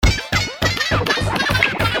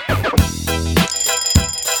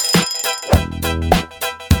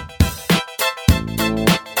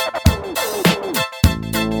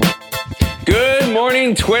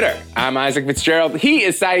Twitter. I'm Isaac Fitzgerald. He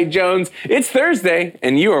is Saeed Jones. It's Thursday,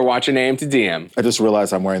 and you are watching AM to DM. I just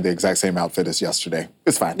realized I'm wearing the exact same outfit as yesterday.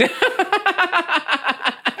 It's fine.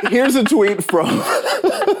 Here's a tweet from...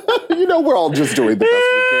 we're all just doing the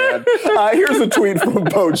best we can. Here's a tweet from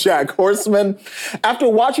BoJack Horseman. After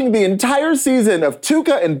watching the entire season of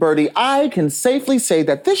Tuca and Birdie, I can safely say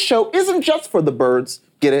that this show isn't just for the birds.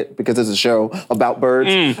 Get it? Because it's a show about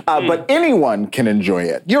birds. But anyone can enjoy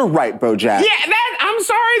it. You're right, BoJack. Yeah, I'm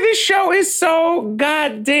sorry, this show is so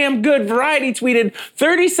goddamn good. Variety tweeted,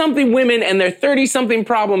 30-something women and their 30-something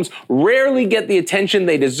problems rarely get the attention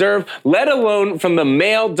they deserve, let alone from the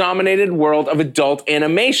male-dominated world of adult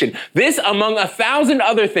animation. This, among 1,000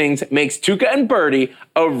 other things, makes Tuca and Birdie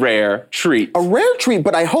a rare treat. A rare treat,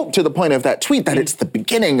 but I hope to the point of that tweet that it's the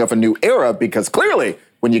beginning of a new era, because clearly,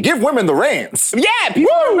 when you give women the reins. Yeah,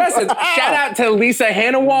 people are invested. Shout out to Lisa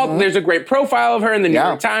Hannawalt. There's a great profile of her in the New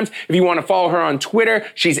York Times. If you want to follow her on Twitter,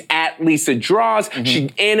 she's at Lisa Draws.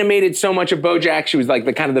 She animated so much of BoJack. She was like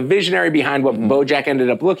the kind of the visionary behind what BoJack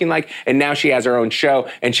ended up looking like. And now she has her own show,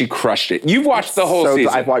 and she crushed it. You've watched the whole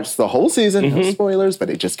season. I've watched the whole season. No spoilers,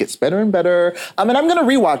 but it just gets better and better. And I'm going to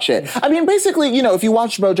rewatch it. I mean, basically, if you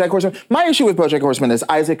watch BoJack Horseman, my issue with BoJack Horseman is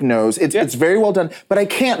Isaac knows it's very well done, but I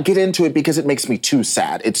can't get into it because it makes me too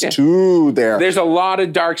sad. It's too there. There's a lot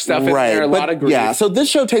of dark stuff in there, a lot of grief. Yeah, so this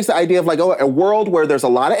show takes the idea of a world where there's a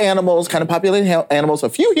lot of animals, kind of populated animals, a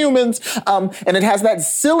few humans, and it has that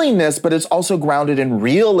silliness, but it's also grounded in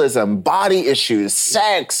realism, body issues,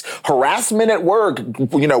 sex, harassment at work,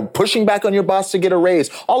 pushing back on your boss to get a raise,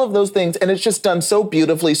 all of those things, and it's just done so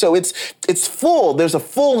beautifully. So it's full. There's a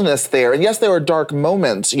fullness there, and yes, there are dark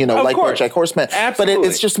moments, like BoJack Horseman, absolutely. But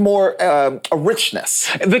it's just more a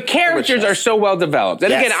richness. The characters are so well developed.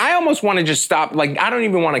 And again, I almost want to just stop. I don't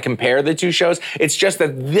even want to compare the two shows. It's just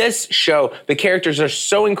that this show, the characters are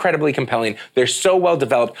so incredibly compelling. They're so well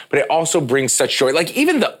developed, but it also brings such joy.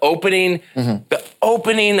 Even the opening,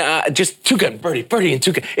 just Tuca and Birdie and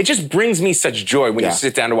Tuca. It just brings me such joy when you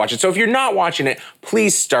sit down to watch it. So if you're not watching it,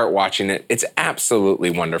 please start watching it. It's absolutely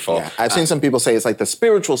wonderful. Yeah. I've seen some people say it's like the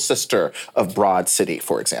spiritual sister of Broad City,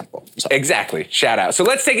 for example. So. Exactly. Shout out. So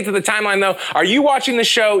let's take it to the timeline, though. Are you watching the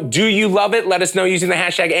show? Do you love it? Let us know using the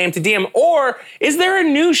hashtag AM2DM. Or is there a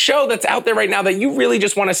new show that's out there right now that you really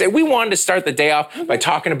just want to say, we wanted to start the day off by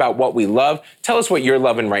talking about what we love? Tell us what you're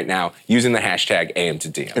loving right now using the hashtag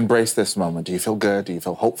AM2DM. Embrace this moment. Do you feel good? Do you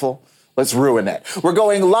feel hopeful? Let's ruin it. We're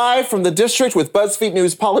going live from the district with BuzzFeed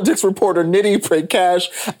News politics reporter Nidhi Prakash.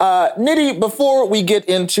 Nidhi, before we get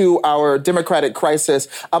into our Democratic crisis,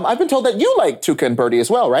 I've been told that you like Tuca and Birdie as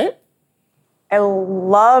well, right? I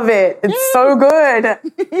love it. It's so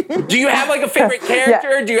good. Do you have a favorite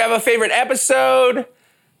character? Yeah. Do you have a favorite episode?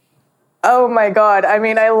 Oh my God. I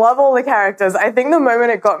mean, I love all the characters. I think the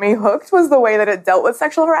moment it got me hooked was the way that it dealt with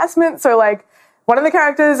sexual harassment. So one of the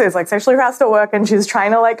characters is sexually harassed at work, and she's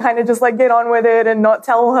trying to kind of just get on with it and not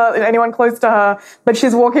tell anyone close to her, but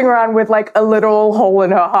she's walking around with a literal hole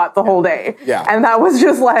in her heart the whole day. Yeah. And that was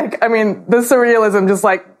just the surrealism just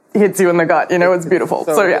hits you in the gut, it's beautiful.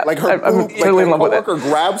 So yeah, her I'm boob, totally in love with it. Her coworker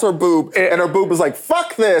grabs her boob, and her boob is like,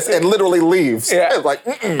 fuck this, and literally leaves. Yeah. It's like,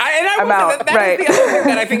 I'm out. That is the other thing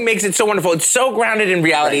that I think makes it so wonderful. It's so grounded in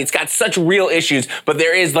reality. Right. It's got such real issues, but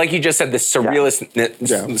there is, like you just said, this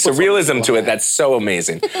surrealism to it that's so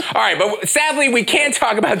amazing. All right, but sadly, we can't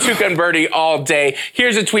talk about Tuca and Birdie all day.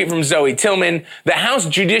 Here's a tweet from Zoe Tillman. The House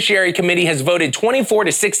Judiciary Committee has voted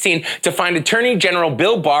 24-16 to find Attorney General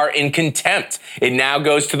Bill Barr in contempt. It now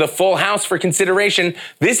goes to the full House for consideration.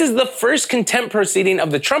 This is the first contempt proceeding of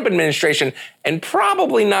the Trump administration, and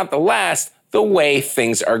probably not the last, the way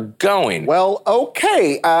things are going. Well,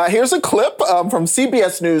 okay. Here's a clip from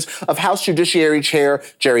CBS News of House Judiciary Chair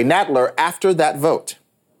Jerry Nadler after that vote.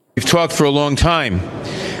 We've talked for a long time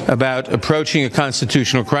about approaching a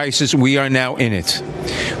constitutional crisis. We are now in it.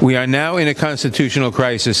 We are now in a constitutional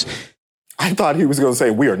crisis. I thought he was going to say,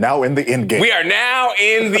 we are now in the end game. We are now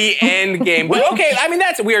in the end game. But okay, I mean,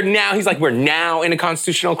 we're now in a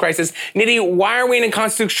constitutional crisis. Nidhi, why are we in a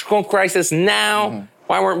constitutional crisis now?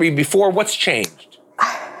 Why weren't we before? What's changed?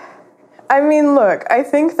 I mean, look, I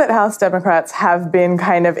think that House Democrats have been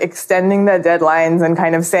kind of extending their deadlines and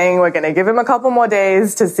kind of saying we're going to give him a couple more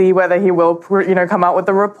days to see whether he will, come out with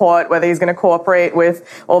the report, whether he's going to cooperate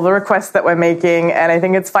with all the requests that we're making. And I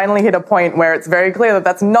think it's finally hit a point where it's very clear that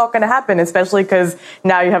that's not going to happen, especially because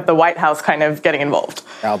now you have the White House kind of getting involved.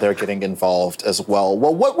 Now they're getting involved as well.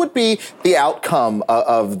 Well, what would be the outcome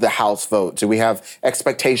of the House vote? Do we have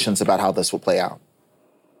expectations about how this will play out?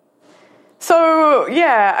 So,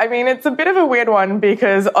 yeah, I mean, it's a bit of a weird one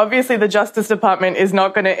because obviously the Justice Department is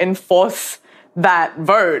not going to enforce that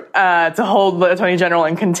vote to hold the Attorney General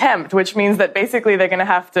in contempt, which means that basically they're going to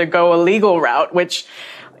have to go a legal route, which,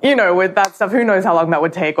 you know, with that stuff, who knows how long that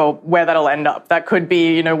would take or where that'll end up. That could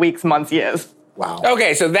be, you know, weeks, months, years. Wow.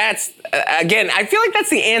 Okay, so that's, again, I feel like that's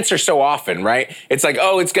the answer so often, right? It's like,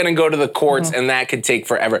 oh, it's going to go to the courts and that could take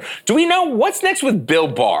forever. Do we know what's next with Bill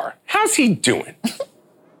Barr? How's he doing?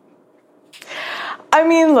 I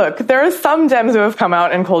mean, look, there are some Dems who have come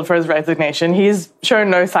out and called for his resignation. He's shown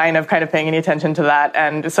no sign of kind of paying any attention to that,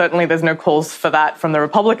 and certainly there's no calls for that from the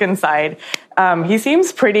Republican side. He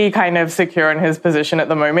seems pretty kind of secure in his position at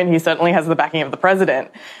the moment. He certainly has the backing of the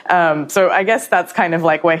president. So I guess that's kind of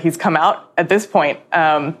like where he's come out at this point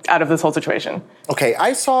out of this whole situation. Okay,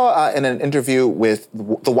 I saw in an interview with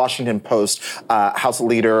the Washington Post, House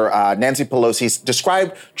leader Nancy Pelosi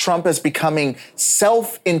described Trump as becoming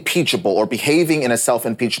self-impeachable or behaving in a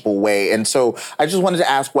self-impeachable way. And so I just wanted to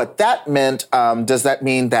ask what that meant. Does that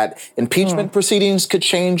mean that impeachment proceedings could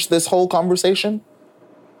change this whole conversation?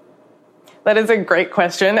 That is a great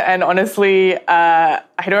question. And honestly, I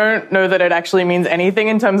don't know that it actually means anything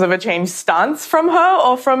in terms of a changed stance from her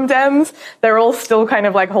or from Dems. They're all still kind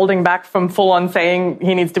of like holding back from full on saying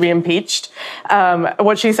he needs to be impeached.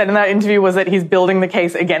 What she said in that interview was that he's building the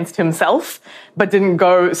case against himself, but didn't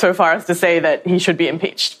go so far as to say that he should be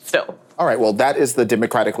impeached still. All right, well, that is the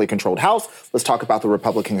democratically controlled House. Let's talk about the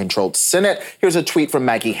Republican-controlled Senate. Here's a tweet from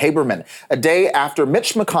Maggie Haberman. A day after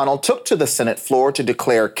Mitch McConnell took to the Senate floor to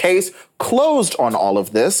declare case closed on all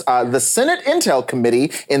of this, the Senate Intel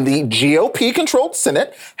Committee in the GOP-controlled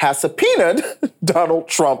Senate has subpoenaed Donald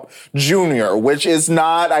Trump Jr., which is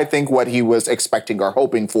not, I think, what he was expecting or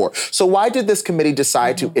hoping for. So why did this committee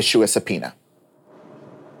decide to issue a subpoena?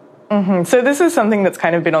 So this is something that's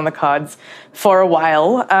kind of been on the cards for a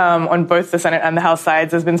while on both the Senate and the House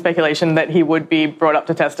sides. There's been speculation that he would be brought up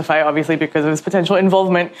to testify, obviously because of his potential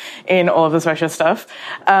involvement in all of this Russia stuff.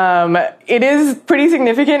 It is pretty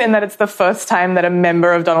significant in that it's the first time that a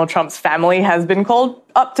member of Donald Trump's family has been called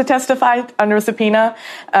up to testify under a subpoena.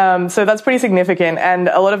 So that's pretty significant. And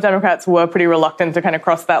a lot of Democrats were pretty reluctant to kind of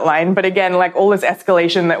cross that line. But again, like all this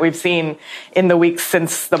escalation that we've seen in the weeks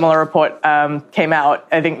since the Mueller report came out,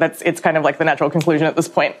 I think it's kind of like the natural conclusion at this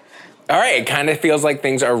point. All right, it kind of feels like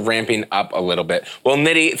things are ramping up a little bit. Well,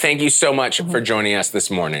 Nidhi, thank you so much for joining us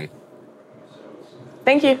this morning.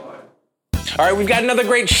 Thank you. All right, we've got another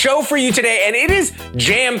great show for you today, and it is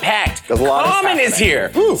jam-packed. Common is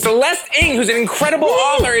here. Ooh. Celeste Ng, who's an incredible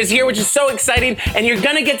author, is here, which is so exciting, and you're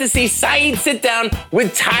going to get to see Saeed sit down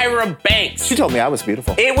with Tyra Banks. She told me I was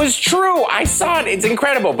beautiful. It was true. I saw it. It's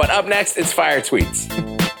incredible. But up next, it's Fire Tweets.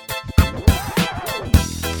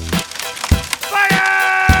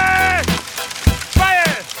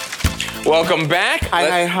 Welcome back.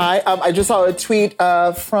 Hi. I just saw a tweet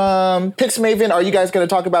from Pixmaven. Are you guys going to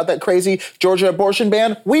talk about that crazy Georgia abortion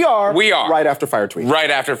ban? We are. Right after Fire Tweets. Right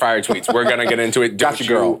after Fire Tweets. We're going to get into it. Don't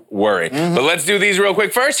you worry. But let's do these real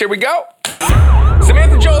quick first. Here we go.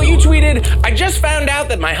 Samantha Joel, you tweeted, I just found out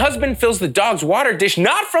that my husband fills the dog's water dish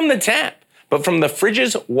not from the tap, but from the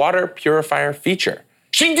fridge's water purifier feature.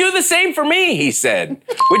 She'd do the same for me, he said.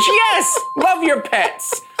 Which, yes, love your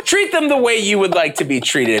pets. Treat them the way you would like to be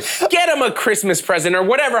treated. Get them a Christmas present or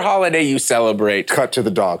whatever holiday you celebrate. Cut to the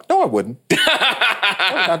dog. No, I wouldn't.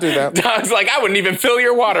 I would not do that. Dog's like, I wouldn't even fill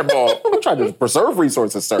your water bowl. I'm trying to preserve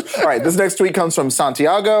resources, sir. All right, this next tweet comes from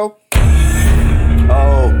Santiago.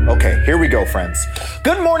 Oh, okay. Here we go, friends.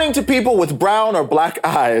 Good morning to people with brown or black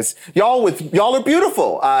eyes. Y'all are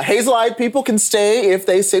beautiful. Hazel-eyed people can stay if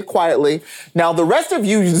they sit quietly. Now, the rest of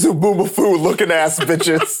you Zoboomafoo looking ass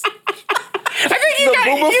bitches. I think you kind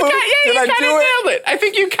of nailed it. I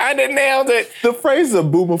think you kind of nailed it. The phrase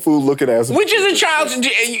 "Zoboomafoo looking ass," which is a child's.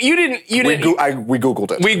 You didn't. We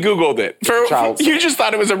Googled it. We Googled it. You just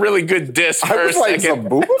thought it was a really good diss for a second.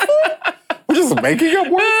 Zoboomafoo? We're just making up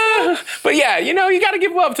words. But yeah, you got to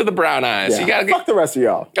give love to the brown eyes. Yeah. You gotta fuck the rest of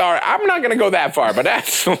y'all. All right, I'm not going to go that far, but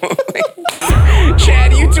absolutely.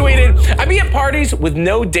 Chad, you tweeted, I be at parties with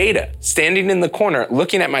no data, standing in the corner,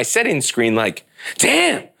 looking at my settings screen like,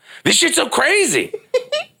 damn, this shit's so crazy.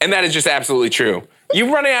 And that is just absolutely true.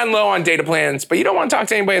 You run on low on data plans, but you don't want to talk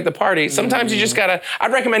to anybody at the party. Sometimes you just gotta,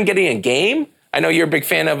 I'd recommend getting a game. I know you're a big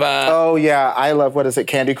fan of... Oh, yeah. I love,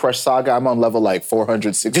 Candy Crush Saga. I'm on level like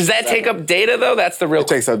 460. Does that take up data, though? That's the real... It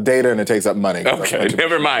takes up data and it takes up money. Okay,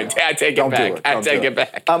 never mind. I take it back. I take it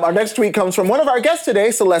back. Our next tweet comes from one of our guests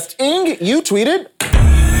today, Celeste Ng. You tweeted...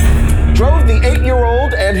 drove the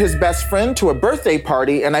 8-year-old and his best friend to a birthday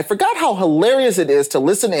party, and I forgot how hilarious it is to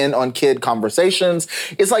listen in on kid conversations.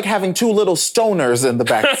 It's like having two little stoners in the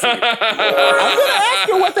backseat. I'm gonna ask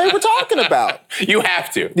her what they were talking about. You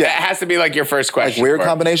have to. Yeah. That has to be like your first question. Like weird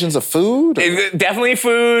combinations of food? Definitely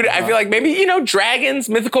food. I feel like maybe, dragons,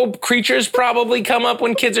 mythical creatures probably come up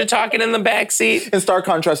when kids are talking in the backseat. In stark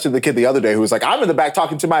contrast to the kid the other day who was like, I'm in the back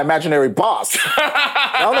talking to my imaginary boss.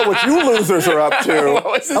 I don't know what you losers are up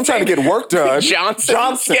to. I'm trying to get work done.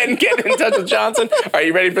 Johnson. Get in touch with Johnson. Are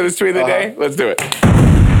you ready for this tweet of the day? Let's do it.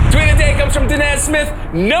 Tweet of the day comes from Dinez Smith.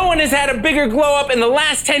 No one has had a bigger glow up in the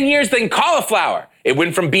last 10 years than cauliflower. It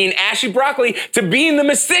went from being ashy broccoli to being the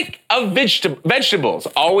mystique of vegetables,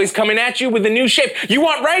 always coming at you with a new shape. You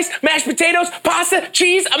want rice, mashed potatoes, pasta,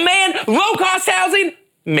 cheese, a man, low-cost housing?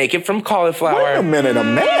 Make it from cauliflower. Wait a minute, a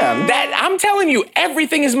man? I'm telling you,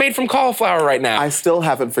 everything is made from cauliflower right now. I still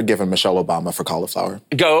haven't forgiven Michelle Obama for cauliflower.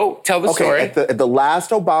 Go, tell the story. At the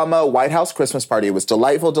last Obama White House Christmas party, it was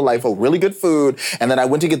delightful, really good food. And then I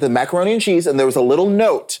went to get the macaroni and cheese, and there was a little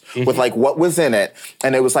note with like what was in it.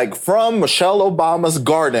 And it was like, from Michelle Obama's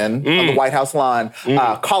garden on the White House lawn,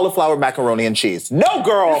 cauliflower macaroni and cheese. No,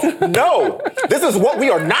 girl, no. This is what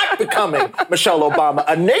we are not becoming, Michelle Obama.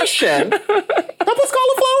 A nation that puts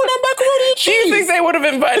cauliflower on macaroni and cheese. Do you think they would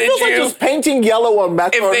have invited you? Like just painting yellow on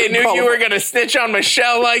macaroni. If they knew you were going to snitch on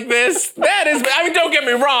Michelle like this? That is, don't get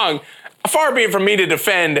me wrong. Far be it from me to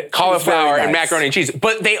defend cauliflower and macaroni and cheese,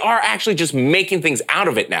 but they are actually just making things out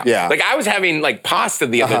of it now. Yeah. Like I was having like pasta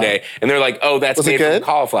the other day, and they're like, "Oh, that's made from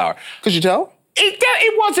cauliflower." Could you tell?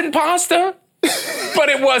 It wasn't pasta. But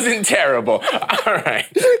it wasn't terrible. All right.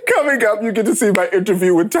 Coming up, you get to see my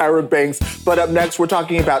interview with Tyra Banks. But up next, we're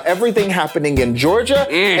talking about everything happening in Georgia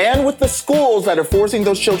and with the schools that are forcing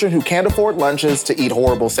those children who can't afford lunches to eat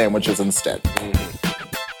horrible sandwiches instead.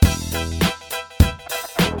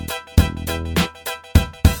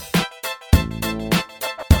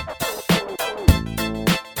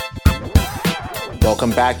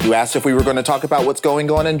 Welcome back. You asked if we were going to talk about what's going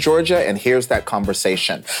on in Georgia, and here's that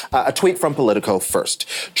conversation. A tweet from Politico first.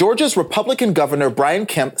 Georgia's Republican Governor Brian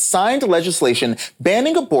Kemp signed legislation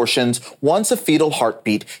banning abortions once a fetal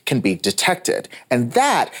heartbeat can be detected. And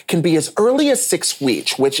that can be as early as 6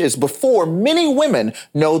 weeks, which is before many women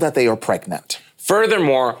know that they are pregnant.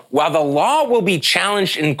 Furthermore, while the law will be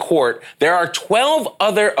challenged in court, there are 12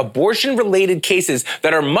 other abortion-related cases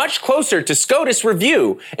that are much closer to SCOTUS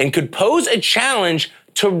review and could pose a challenge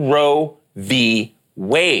to Roe v.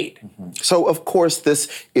 Wade. So, of course, this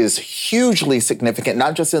is hugely significant,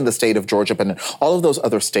 not just in the state of Georgia, but in all of those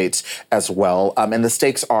other states as well. And the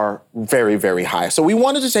stakes are very, very high. So we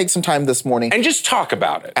wanted to take some time this morning. And just talk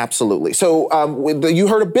about it. Absolutely. So you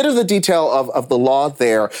heard a bit of the detail of the law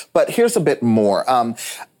there, but here's a bit more.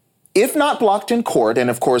 If not blocked in court, and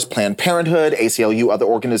of course Planned Parenthood, ACLU, other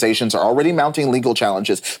organizations are already mounting legal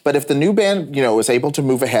challenges, but if the new ban, is able to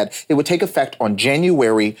move ahead, it would take effect on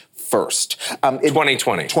January 1st.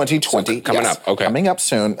 2020. 2020. So coming up. Okay. Coming up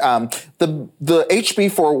soon. The HB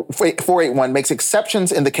 481 makes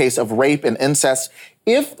exceptions in the case of rape and incest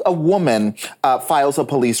if a woman files a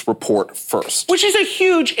police report first. Which is a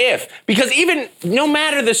huge if, because even no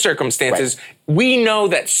matter the circumstances, we know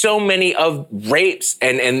that so many of rapes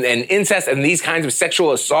and incest and these kinds of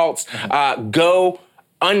sexual assaults go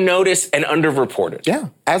unnoticed and underreported. Yeah,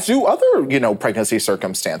 as do other, pregnancy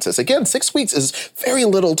circumstances. Again, 6 weeks is very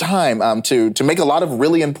little time to make a lot of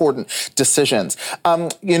really important decisions.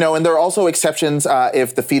 And there are also exceptions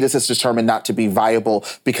if the fetus is determined not to be viable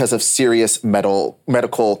because of serious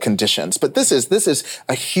medical conditions. But this is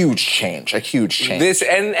a huge change, and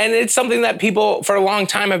it's something that people for a long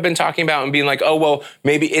time have been talking about and being like, oh, well,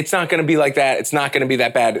 maybe it's not going to be like that. It's not going to be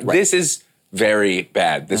that bad. Right. This is very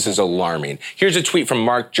bad. This is alarming. Here's a tweet from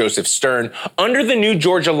Mark Joseph Stern. Under the new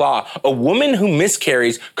Georgia law, a woman who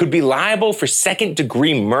miscarries could be liable for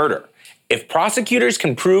second-degree murder. If prosecutors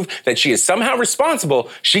can prove that she is somehow responsible,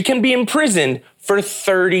 she can be imprisoned for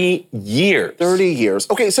 30 years. 30 years.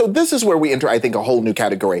 Okay, so this is where we enter, I think, a whole new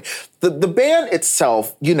category. The ban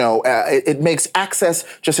itself, it makes access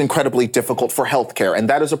just incredibly difficult for healthcare, and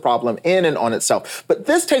that is a problem in and on itself. But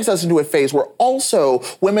this takes us into a phase where also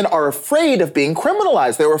women are afraid of being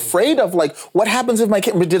criminalized. They're afraid of, what happens if my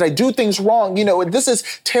kid, did I do things wrong? This is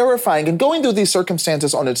terrifying, and going through these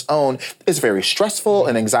circumstances on its own is very stressful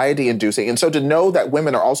and anxiety-inducing. And so to know that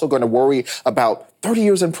women are also going to worry about 30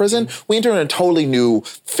 years in prison, we enter in a totally new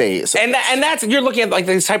phase. And that's, you're looking at like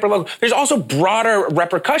this hyper-local. There's also broader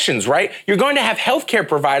repercussions, right? You're going to have healthcare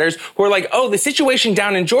providers who are like, oh, the situation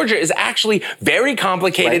down in Georgia is actually very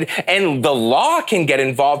complicated and the law can get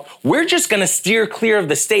involved. We're just going to steer clear of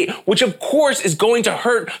the state, which of course is going to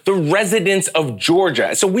hurt the residents of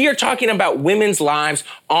Georgia. So we are talking about women's lives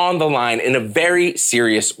on the line in a very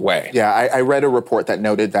serious way. Yeah, I read a report that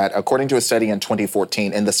noted that according to a study in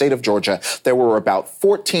 2014, in the state of Georgia, there were about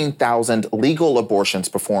 14,000 legal abortions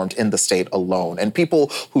performed in the state alone. And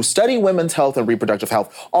people who study women's health and reproductive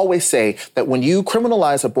health always say that when you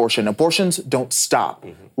criminalize abortion, abortions don't stop.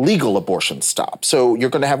 Legal abortions stop. So you're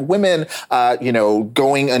going to have women,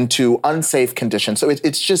 going into unsafe conditions. So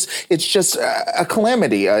it's just a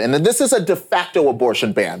calamity. And this is a de facto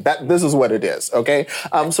abortion ban. This is what it is. Okay.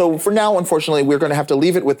 So for now, unfortunately, we're going to have to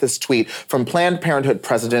leave it with this tweet from Planned Parenthood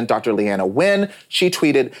President Dr. Leanna Wen. She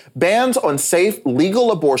tweeted, "Bans on safe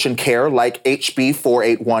legal abortion care like HB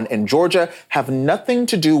 481 in Georgia have nothing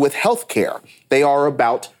to do with health care. They are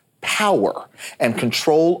about power and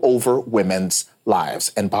control over women's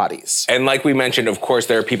lives and bodies." And like we mentioned, of course,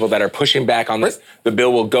 there are people that are pushing back on this. The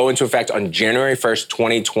bill will go into effect on January 1st,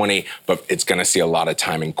 2020, but it's going to see a lot of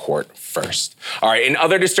time in court first. All right, in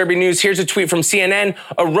other disturbing news, here's a tweet from CNN.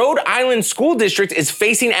 A Rhode Island school district is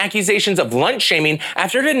facing accusations of lunch shaming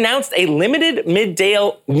after it announced a limited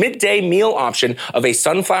midday meal option of a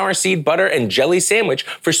sunflower seed butter and jelly sandwich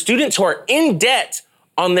for students who are in debt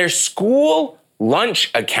on their school lunch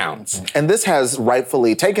accounts. And this has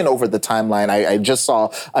rightfully taken over the timeline. I just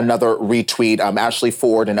saw another retweet. Ashley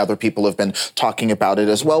Ford and other people have been talking about it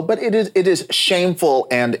as well. But it is shameful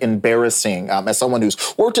and embarrassing. As someone who's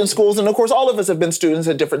worked in schools, and of course all of us have been students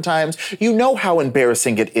at different times, you know how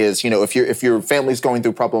embarrassing it is. You know, if your family's going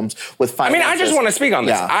through problems with finances. I mean, I just want to speak on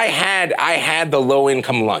this. Yeah. I had the low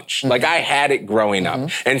income lunch. Like I had it growing up.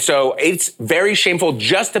 And so it's very shameful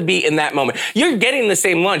just to be in that moment. You're getting the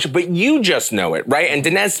same lunch, but you just know it, right? And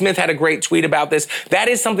Dinez Smith had a great tweet about this. That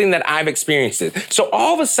is something that I've experienced it. So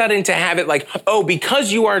all of a sudden to have it like, oh,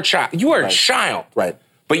 because you are a child, a child, right?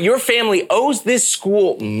 But your family owes this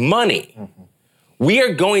school money. We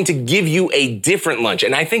are going to give you a different lunch.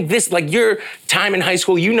 And I think this, like your time in high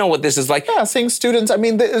school, you know what this is like. Yeah, seeing students, I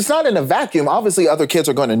mean, it's not in a vacuum. Obviously, other kids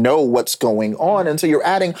are going to know what's going on. And so you're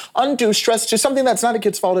adding undue stress to something that's not a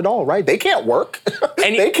kid's fault at all, right? They can't work.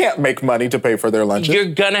 And they can't make money to pay for their lunches. You're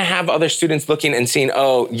going to have other students looking and seeing,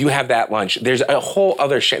 oh, you have that lunch. There's a whole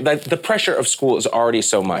other the pressure of school is already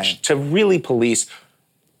so much. To really police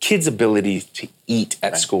kids' ability to eat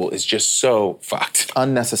at school is just so fucked.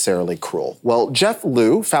 Unnecessarily cruel. Well, Jeff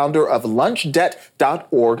Liu, founder of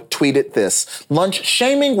lunchdebt.org, tweeted this: "Lunch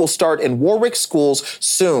shaming will start in Warwick schools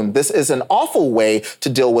soon. This is an awful way to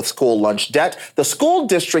deal with school lunch debt. The school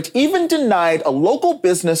district even denied a local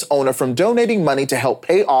business owner from donating money to help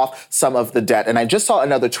pay off some of the debt." And I just saw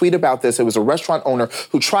another tweet about this. It was a restaurant owner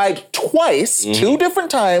who tried twice, 2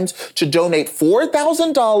 different times, to donate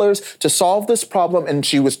 $4,000 to solve this problem, and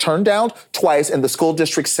she was turned down twice, and the school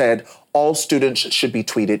district said all students should be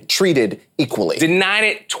treated equally. Denied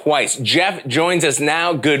it twice. Jeff joins us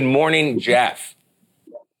now. Good morning, Jeff.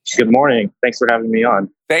 Good morning. Thanks for having me on.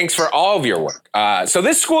 Thanks for all of your work. So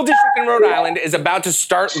this school district in Rhode Island is about to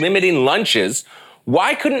start limiting lunches.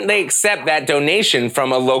 Why couldn't they accept that donation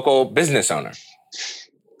from a local business owner?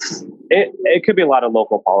 It could be a lot of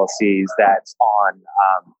local policies that's on,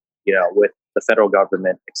 with the federal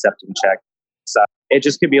government accepting checks. It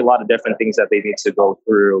just could be a lot of different things that they need to go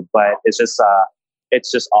through, but it's just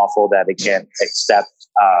awful that they can't accept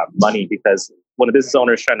money, because when a business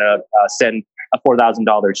owner is trying to send a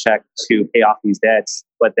 $4,000 check to pay off these debts,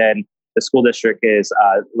 but then the school district is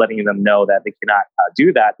letting them know that they cannot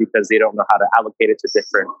do that because they don't know how to allocate it to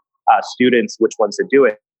different students, which ones to do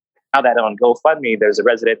it. Now that on GoFundMe, there's a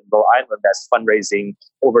resident in Rhode Island that's fundraising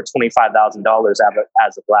over $25,000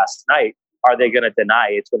 as of last night. Are they going to deny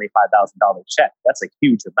a $25,000 check? That's a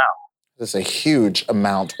huge amount. That's a huge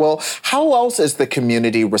amount. Well, how else is the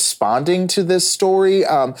community responding to this story?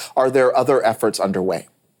 Are there other efforts underway?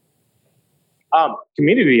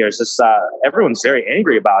 Community is just, everyone's very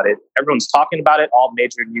angry about it. Everyone's talking about it. All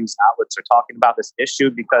major news outlets are talking about this issue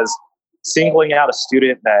because singling out a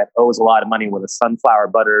student that owes a lot of money with a sunflower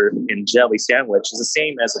butter and jelly sandwich is the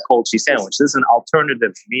same as a cold cheese sandwich. This is an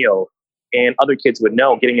alternative meal. And other kids would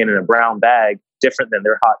know getting it in a brown bag different than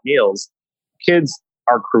their hot meals. Kids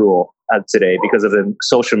are cruel today because of the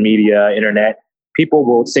social media, internet. People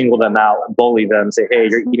will single them out, bully them, say, hey,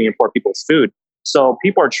 you're eating poor people's food. So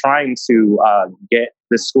people are trying to get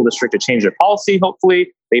this school district to change their policy,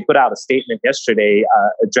 hopefully. They put out a statement yesterday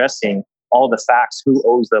addressing all the facts, who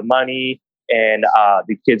owes the money, and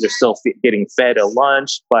the kids are still getting fed a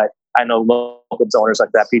lunch. But I know local owners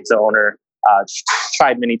like that pizza owner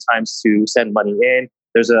tried many times to send money in.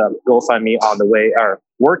 There's a GoFundMe on the way or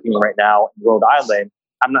working right now in Rhode Island.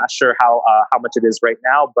 I'm not sure how much it is right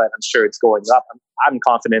now, but I'm sure it's going up. I'm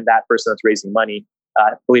confident that person that's raising money,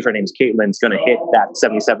 I believe her name's Caitlin, is going to hit that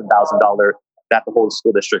 $77,000 that the whole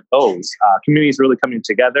school district owes. Community is really coming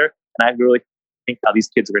together, and I really think how these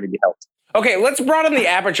kids are going to be helped. Okay, let's broaden the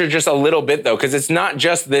aperture just a little bit, though, because it's not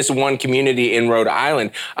just this one community in Rhode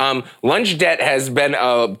Island. Lunch debt has been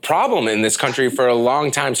a problem in this country for a long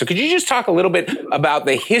time. So could you just talk a little bit about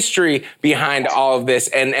the history behind all of this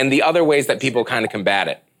and the other ways that people kind of combat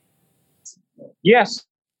it? Yes.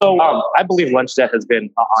 So I believe lunch debt has been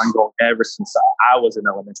ongoing ever since I was in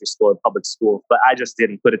elementary school and public school, but I just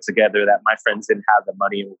didn't put it together that my friends didn't have the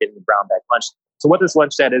money and were getting the brown bag lunch. So what this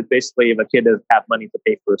lunch debt is, basically, if a kid doesn't have money to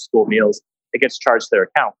pay for school meals, it gets charged to their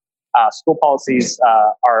account. School policies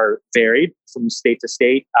are varied from state to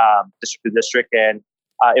state, district to district, and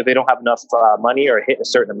if they don't have enough money or hit a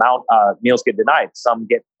certain amount, meals get denied. Some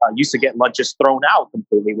used to get lunches thrown out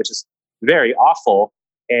completely, which is very awful.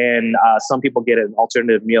 And some people get an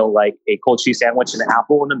alternative meal like a cold cheese sandwich and an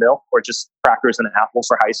apple in the middle, or just crackers and an apple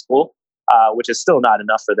for high school, which is still not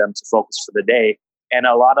enough for them to focus for the day. And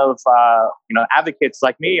a lot of advocates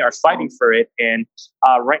like me are fighting for it. And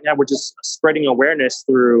right now we're just spreading awareness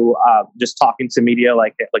through just talking to media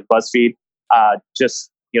like BuzzFeed,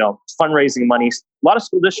 fundraising money. A lot of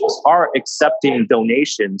school districts are accepting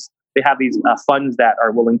donations. They have these funds that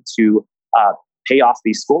are willing to pay off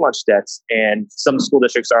these school lunch debts. And some school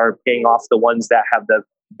districts are paying off the ones that have the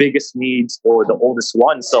biggest needs or the oldest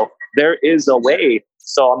ones. So there is a way.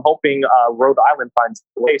 So I'm hoping Rhode Island finds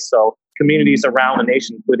a way. So communities around the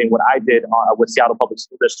nation, including what I did with Seattle Public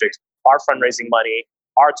School Districts, are fundraising money,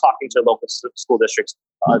 are talking to local school districts,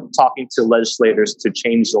 talking to legislators to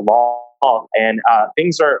change the law. And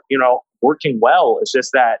things are, working well. It's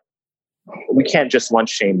just that we can't just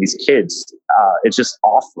lunch shame these kids. It's just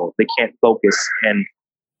awful. They can't focus and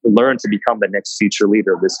learn to become the next future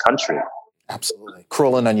leader of this country. Absolutely.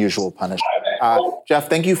 Cruel and unusual punishment. Jeff,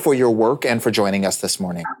 thank you for your work and for joining us this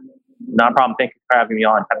morning. Not a problem. Thank you for having me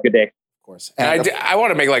on. Have a good day. Of course. And I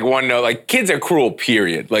want to make one note, kids are cruel,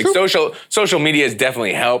 period. Social media has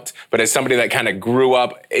definitely helped, but as somebody that kind of grew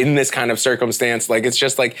up in this kind of circumstance, it's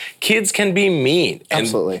just kids can be mean. And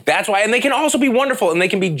absolutely. That's why, and they can also be wonderful and they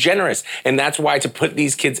can be generous. And that's why to put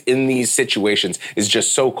these kids in these situations is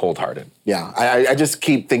just so cold-hearted. Yeah, I just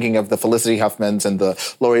keep thinking of the Felicity Huffmans and the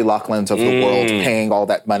Lori Loughlin's of the world paying all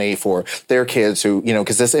that money for their kids who,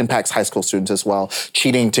 because this impacts high school students as well,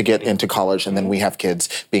 cheating to get into college. And then we have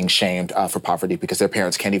kids being shamed for poverty because their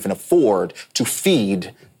parents can't even afford to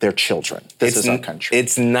feed their children. This is our country.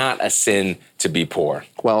 It's not a sin to be poor.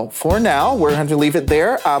 Well, for now, we're going to leave it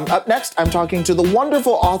there. Up next, I'm talking to the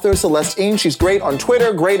wonderful author Celeste Ng. She's great on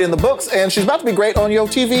Twitter, great in the books, and she's about to be great on Yo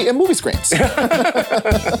TV and movie screens.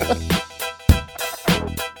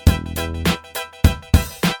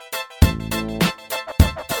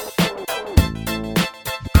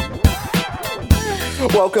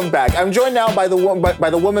 Welcome back. I'm joined now by the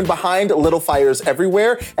woman behind Little Fires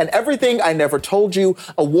Everywhere and Everything I Never Told You,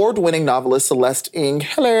 award-winning novelist Celeste Ng.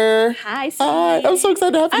 Hello. Hi, Steve. Hi. I'm so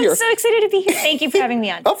excited to have you here. I'm so excited to be here. Thank you for having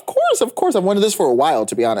me on. Of course. I've wanted this for a while,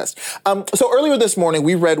 to be honest. So earlier this morning,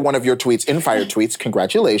 we read one of your tweets, in Fire Tweets.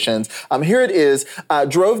 Congratulations. Here it is.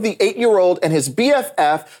 Drove the 8-year-old and his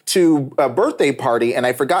BFF to a birthday party, and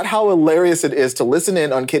I forgot how hilarious it is to listen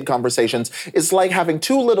in on kid conversations. It's like having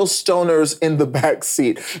two little stoners in the back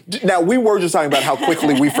seat. Now, we were just talking about how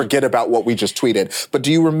quickly we forget about what we just tweeted, but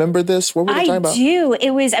do you remember this? What were they talking about? I do.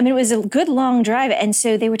 It was a good long drive, and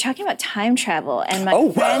so they were talking about time travel, and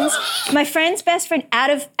my friend's best friend,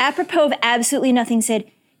 apropos of absolutely nothing, said,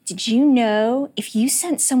 did you know if you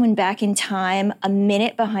sent someone back in time a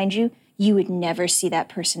minute behind you, you would never see that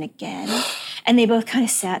person again? And they both kind of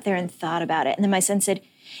sat there and thought about it, and then my son said,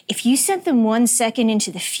 if you sent them 1 second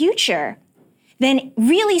into the future, then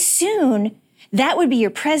really soon, that would be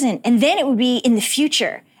your present, and then it would be in the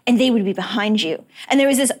future, and they would be behind you. And there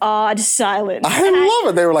was this odd silence. I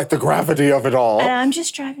love it. They were like, the gravity of it all. And I'm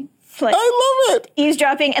just driving. I love it.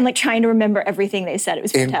 Eavesdropping and trying to remember everything they said. It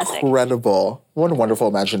was fantastic. Incredible. What wonderful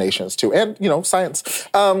imaginations, too. And, science.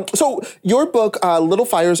 So your book, Little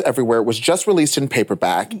Fires Everywhere, was just released in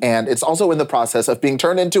paperback, and it's also in the process of being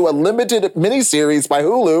turned into a limited miniseries by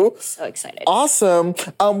Hulu. So excited. Awesome.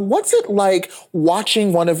 What's it like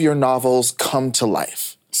watching one of your novels come to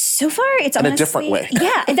life? So far, it's in honestly, a different way.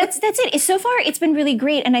 Yeah, that's it. So far, it's been really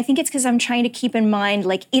great, and I think it's because I'm trying to keep in mind,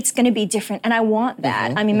 it's going to be different, and I want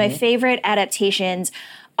that. My favorite adaptations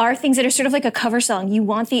are things that are sort of like a cover song. You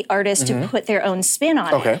want the artist to put their own spin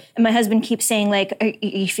on it. And my husband keeps saying, like, are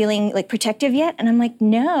you feeling like protective yet? And I'm like,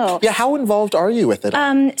 no. Yeah, how involved are you with it?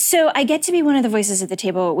 So I get to be one of the voices at the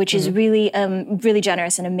table, which is really, really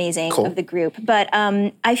generous and amazing of the group. But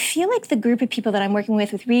I feel like the group of people that I'm working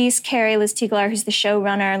with Reese, Carrie, Liz Tigelaar, who's the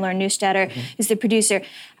showrunner, and Lauren Neustaedter, who's the producer,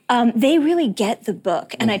 they really get the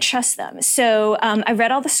book, and I trust them. So I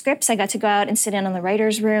read all the scripts. I got to go out and sit in on the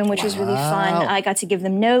writer's room, which was really fun. I got to give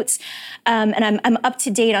them notes, and I'm up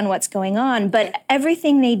to date on what's going on. But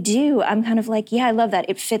everything they do, I'm kind of like, yeah, I love that.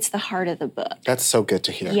 It fits the heart of the book. That's so good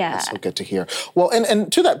to hear. Yeah. That's so good to hear. Well,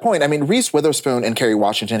 and to that point, I mean, Reese Witherspoon and Kerry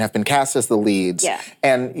Washington have been cast as the leads. Yeah.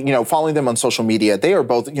 And, following them on social media, they are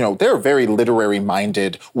both, they're very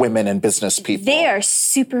literary-minded women and business people. They are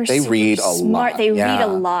super read a smart. lot. They read a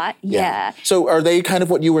lot. Yeah. So are they kind of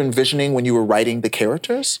what you were envisioning when you were writing the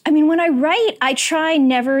characters? I mean, when I write, I try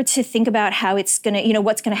never to think about how it's going to,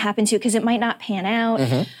 what's going to happen to it, because it might not pan out.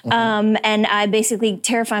 And I basically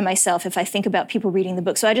terrify myself if I think about people reading the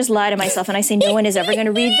book. So I just lie to myself and I say, no one is ever going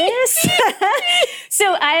to read this.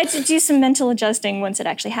 So I had to do some mental adjusting once it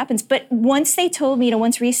actually happens. But once they told me,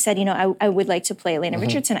 once Reese said, I would like to play Elena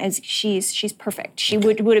Richardson, I was, she's perfect. She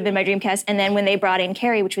would have been my dream cast. And then when they brought in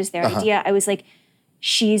Carrie, which was their idea, I was like,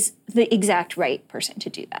 she's the exact right person to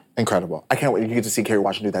do that. Incredible. I can't wait. You get to see Kerry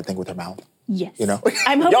Washington do that thing with her mouth. Yes.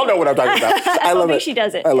 I'm hoping. Y'all know what I'm talking about. I love it. She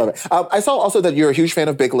does it. I love it. I saw also that you're a huge fan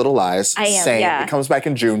of Big Little Lies. I am, Same. yeah. It comes back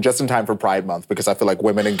in June, just in time for Pride Month, because I feel like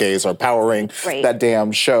women and gays are powering that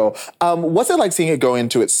damn show. What's it like seeing it go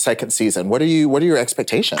into its second season? What are your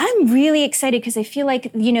expectations? I'm really excited because I feel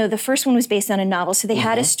like, the first one was based on a novel, so they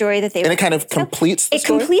had a story that they... And it kind of completes the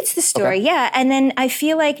story? It completes the story, yeah. And then I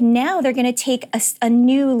feel like now they're going to take a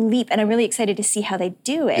new leap, and I'm really excited to see how they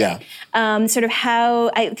do it. Yeah. Sort of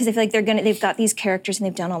how... Because I feel like they've got these characters and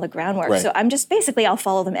they've done all the groundwork. Right. So I'm just basically, I'll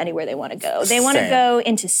follow them anywhere they want to go. They want to go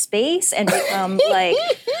into space and become the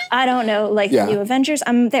new Avengers.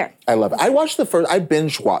 I'm there. I love it. I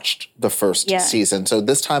binge watched the first season. So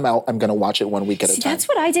this time I'm going to watch it 1 week at a time. That's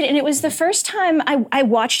what I did. And it was the first time I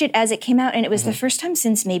watched it as it came out. And it was the first time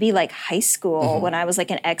since maybe high school when I was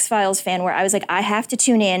an X-Files fan where I was like, I have to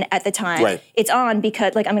tune in at the time it's on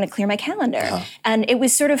because I'm going to clear my calendar. And it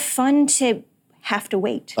was sort of fun to have to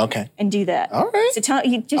wait and do that. All right. So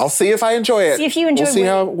I'll see if I enjoy it. See if you enjoy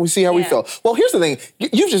it. We'll see how we feel. Well, here's the thing.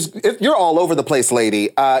 You're all over the place, lady.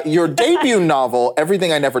 Your debut novel,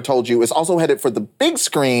 Everything I Never Told You, is also headed for the big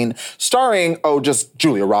screen, starring, just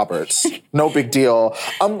Julia Roberts. No big deal.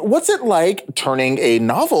 What's it like turning a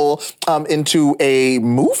novel into a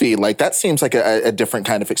movie? That seems like a different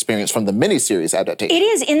kind of experience from the miniseries adaptation. It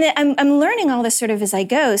is. I'm learning all this sort of as I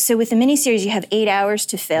go. So with the miniseries, you have 8 hours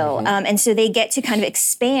to fill. And so they get to kind of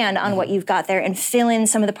expand on what you've got there and fill in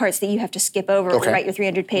some of the parts that you have to skip over to write your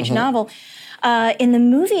 300-page novel. In the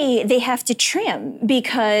movie, they have to trim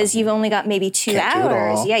because you've only got maybe 2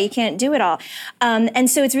 hours. Yeah, you can't do it all. And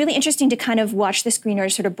so it's really interesting to kind of watch the screenwriter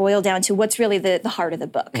sort of boil down to what's really the heart of the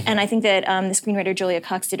book. And I think that the screenwriter, Julia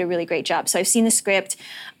Cox, did a really great job. So I've seen the script.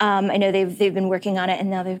 I know they've been working on it, and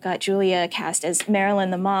now they've got Julia cast as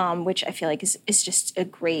Marilyn the mom, which I feel like is just a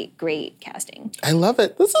great, great casting. I love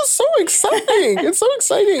it. This is so exciting. It's so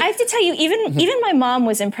exciting. I have to tell you, even my mom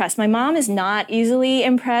was impressed. My mom is not easily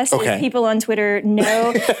impressed. As people on Twitter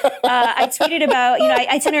know. I tweeted about,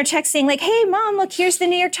 I sent her a text saying hey, Mom, look, here's the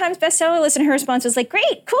New York Times bestseller list. And her response was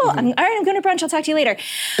great, cool. All right, I'm going to brunch. I'll talk to you later.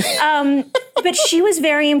 But she was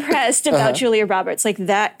very impressed about Julia Roberts.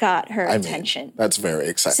 That got her attention. That's very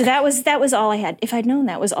exciting. So that was all I had. If I'd known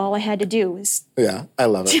that was all I had to do was... Yeah, I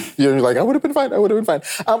love it. You're I would have been fine.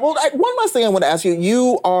 One last thing I want to ask you.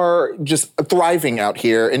 You are just thriving out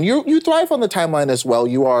here, and you thrive on the timeline as well.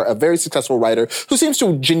 You are a very successful writer who seems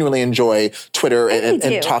to genuinely enjoy Twitter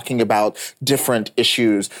and talking about different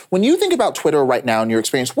issues. When you think about Twitter right now and your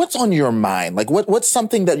experience, what's on your mind? What's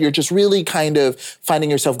something that you're just really kind of finding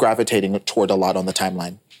yourself gravitating toward a lot on the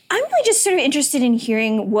timeline? I'm really just sort of interested in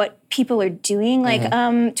hearing what people are doing.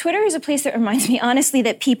 Twitter is a place that reminds me, honestly,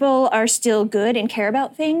 that people are still good and care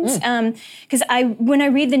about things. Because when I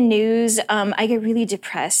read the news, I get really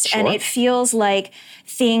depressed. And it feels like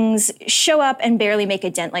things show up and barely make a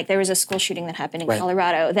dent. There was a school shooting that happened in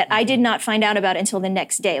Colorado that I did not find out about until the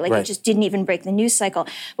next day. It just didn't even break the news cycle.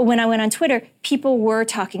 But when I went on Twitter, people were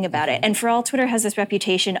talking about it. And for all, Twitter has this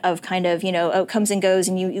reputation of kind of, it comes and goes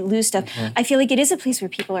and you lose stuff. I feel like it is a place where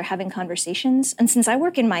people are having conversations. And since I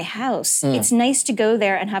work in my house, house. It's nice to go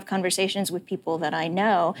there and have conversations with people that I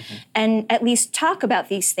know and at least talk about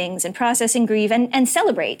these things and process and grieve and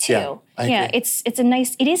celebrate too. Yeah,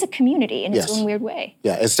 it is a community in its own weird way.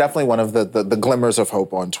 Yeah, it's definitely one of the glimmers of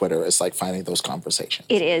hope on Twitter. It's like finding those conversations.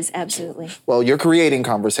 It is, absolutely. Well, you're creating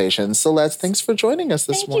conversations. Celeste, thanks for joining us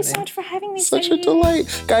this morning. Thank you so much for having me. Such a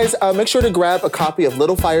delight. Guys, make sure to grab a copy of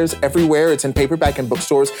Little Fires Everywhere. It's in paperback and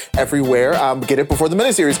bookstores everywhere. Get it before the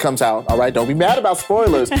miniseries comes out. All right, don't be mad about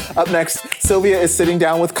spoilers. Up next, Sylvia is sitting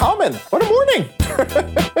down with Common. What a morning.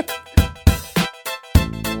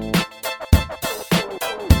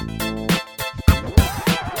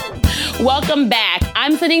 Welcome back.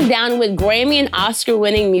 I'm sitting down with Grammy and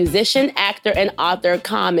Oscar-winning musician, actor, and author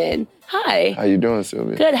Common. Hi. How you doing,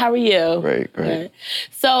 Sylvia? Good. How are you? Great. Good.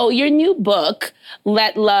 So your new book,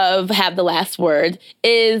 Let Love Have the Last Word,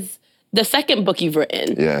 is the second book you've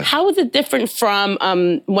written. Yeah. How is it different from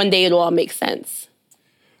One Day It'll All Make Sense?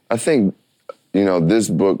 I think, this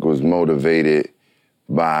book was motivated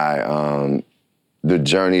by the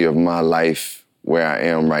journey of my life where I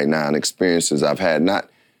am right now and experiences I've had.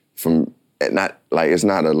 It's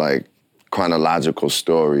not a chronological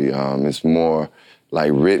story. It's more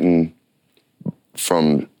like written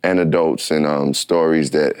from anecdotes and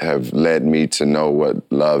stories that have led me to know what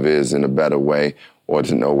love is in a better way, or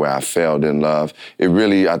to know where I failed in love.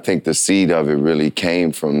 I think the seed of it really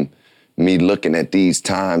came from me looking at these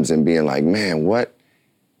times and being like, man, what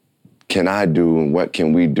can I do and what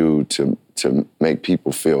can we do to make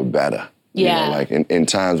people feel better? Yeah. In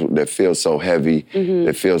times that feel so heavy,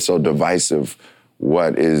 that feel so divisive,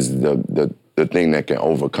 what is the thing that can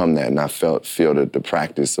overcome that? And I feel that the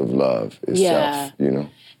practice of love itself,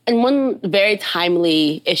 And one very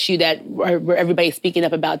timely issue that everybody's speaking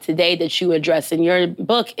up about today that you address in your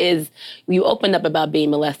book is you opened up about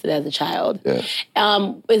being molested as a child. Yes.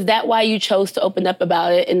 Is that why you chose to open up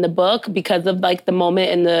about it in the book? Because of the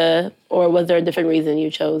moment or was there a different reason you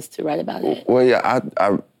chose to write about it? Well, yeah,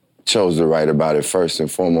 I chose to write about it first and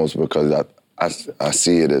foremost because I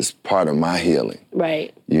see it as part of my healing.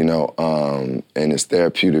 Right. And it's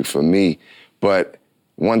therapeutic for me. But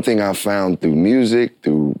one thing I found through music,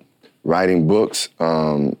 through writing books,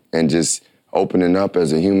 and just opening up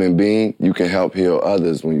as a human being, you can help heal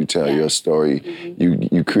others when you tell your story.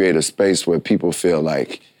 You create a space where people feel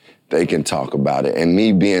like they can talk about it. And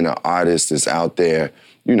me being an artist that's out there,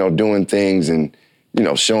 doing things and,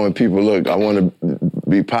 showing people, look, I want to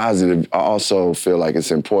be positive. I also feel like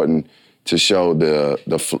it's important to show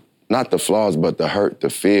not the flaws, but the hurt, the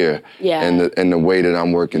fear, and the way that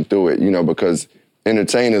I'm working through it, because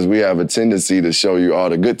entertainers, we have a tendency to show you all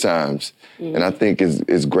the good times. And I think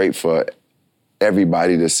it's great for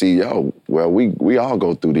everybody to see, we all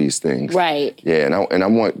go through these things. Right. Yeah, and I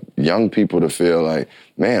want young people to feel like,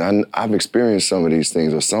 man, I've experienced some of these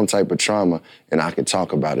things or some type of trauma, and I can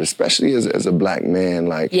talk about it, especially as a Black man.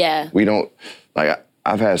 We don't,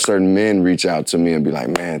 I've had certain men reach out to me and be like,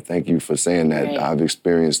 man, thank you for saying that. Right. I've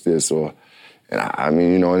experienced this, and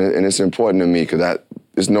it's important to me because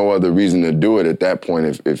there's no other reason to do it at that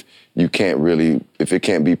point if it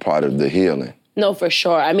can't be part of the healing. No, for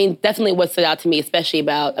sure. Definitely what stood out to me, especially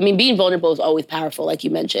about, being vulnerable is always powerful, like you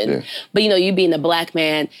mentioned. Yeah. But, you being a Black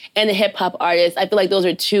man and a hip hop artist, I feel like those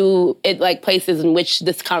are two places in which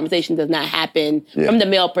this conversation does not happen from the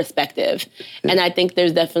male perspective. Yeah. And I think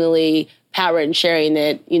there's definitely power in sharing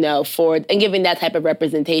it, and giving that type of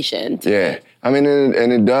representation. Yeah. And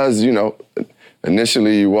it does,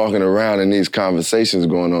 initially you're walking around and these conversations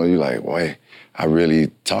going on, you're like, wait, I really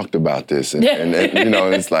talked about this. And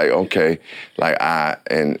it's like, okay, I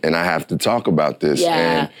have to talk about this.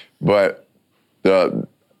 Yeah. But the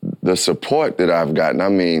support that I've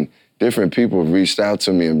gotten, different people have reached out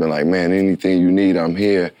to me and been like, man, anything you need, I'm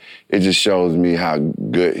here. It just shows me how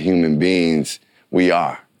good human beings we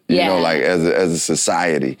are. As a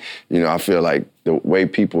society, I feel like the way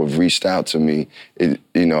people have reached out to me,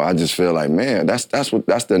 I just feel like, man, that's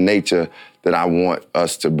the nature that I want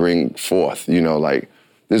us to bring forth.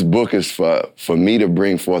 This book is for me to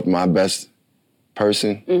bring forth my best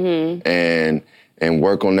person and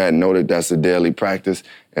work on that, and know that that's a daily practice.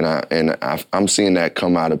 And I'm seeing that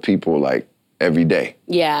come out of people every day.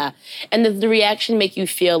 Yeah. And does the reaction make you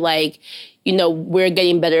feel like, we're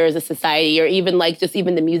getting better as a society, or even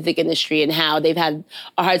even the music industry and how they've had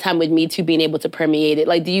a hard time with Me Too being able to permeate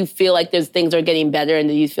it? Do you feel like things are getting better, and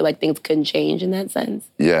do you feel like things couldn't change in that sense?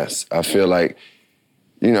 Yes. I feel like,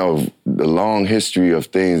 the long history of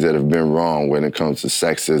things that have been wrong when it comes to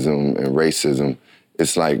sexism and racism,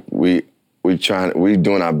 it's like we're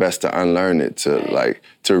doing our best to unlearn it,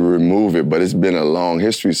 to remove it, but it's been a long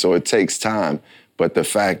history, so it takes time. But the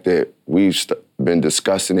fact that we've been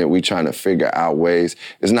discussing it, we trying to figure out ways,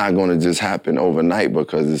 it's not going to just happen overnight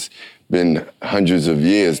because it's been hundreds of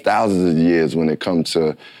years, thousands of years when it comes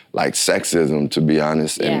to like sexism, to be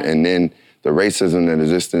honest. And then the racism that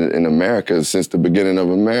exists in America since the beginning of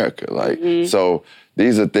America. Like, so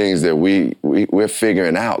these are things that we're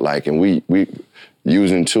figuring out, like, and we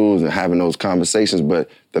using tools and having those conversations, but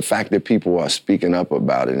the fact that people are speaking up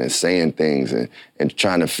about it and saying things and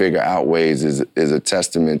trying to figure out ways is a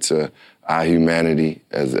testament to our humanity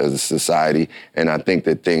as a society, and I think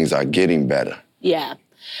that things are getting better. Yeah.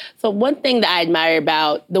 So one thing that I admire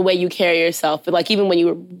about the way you carry yourself, like even when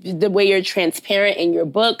the way you're transparent in your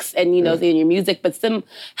books and, you know, in your music, but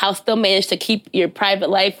somehow still manage to keep your private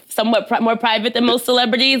life somewhat more private than most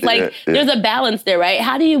celebrities. Like there's a balance there, right?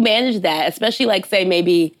 How do you manage that? Especially like say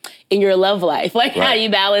maybe in your love life, like how do you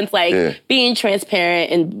balance like being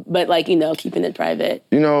transparent but like, you know, keeping it private?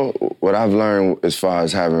 You know, what I've learned as far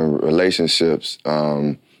as having relationships,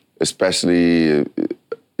 especially,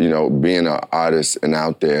 you know, being an artist and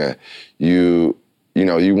out there, you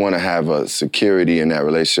want to have a security in that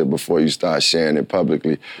relationship before you start sharing it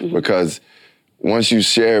publicly. Because once you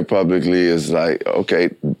share it publicly, it's like, okay,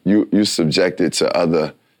 you subjected to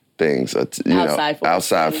other things,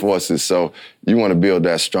 outside forces. So you want to build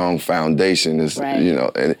that strong foundation, you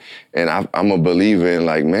know, and I'm a believer in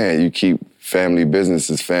like, man, you keep family business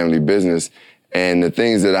as family business. And the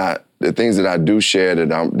things that I do share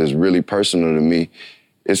that's really personal to me,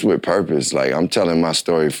 it's with purpose. Like I'm telling my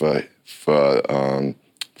story for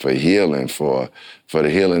healing, for the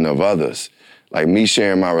healing of others. Like me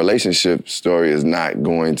sharing my relationship story is not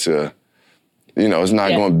going to, you know, it's not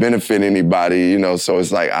going to benefit anybody, you know. So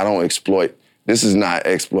it's like I don't exploit. This is not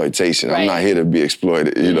exploitation. I'm not here to be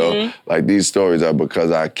exploited, you know. Like these stories are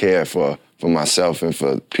because I care for myself and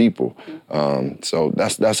for people. So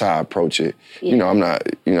that's how I approach it. You know, I'm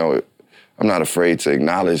not afraid to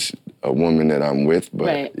acknowledge a woman that I'm with,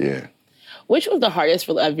 but yeah. Which was the hardest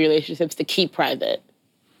of relationships to keep private?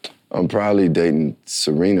 Probably dating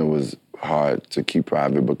Serena was hard to keep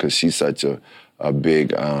private because she's such a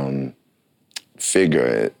big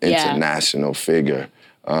figure, international figure.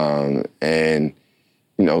 And,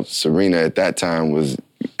 you know, Serena at that time was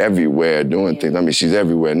everywhere doing things. I mean, she's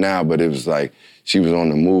everywhere now, but it was like she was on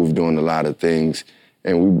the move doing a lot of things.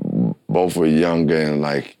 And we both were younger and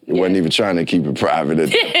like wasn't even trying to keep it private at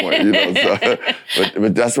that point, you know. So,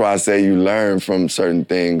 but that's why I say you learn from certain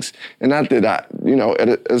things, and not that you know, at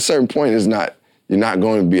a certain point, you're not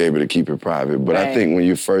going to be able to keep it private. But I think when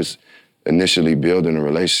you first initially building a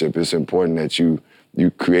relationship, it's important that you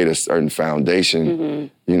create a certain foundation.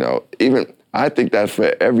 You know, even I think that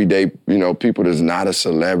for everyday, you know, people that's not a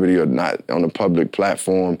celebrity or not on a public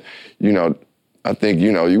platform, you know. I think,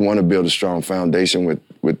 you know, you want to build a strong foundation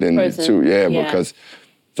within the two. Because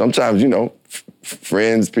sometimes, you know,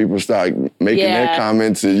 friends, people start making their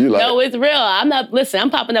comments and you like... No, it's real. I'm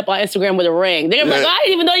popping up on Instagram with a ring. They're like, I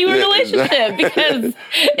didn't even know you were in a relationship because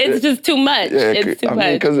it's just too much. It's too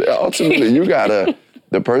much. Because ultimately, you gotta,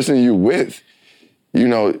 the person you with, you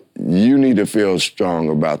know, you need to feel strong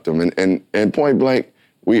about them. And point blank,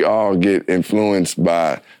 we all get influenced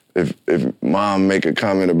by... If mom make a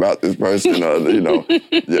comment about this person or, you know,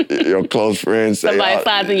 your close friends say... Somebody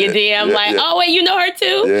slides in your DM oh, wait, you know her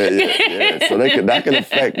too? Yeah. So that can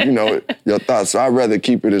affect, you know, your thoughts. So I'd rather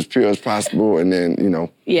keep it as pure as possible and then, you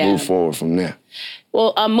know, move forward from there.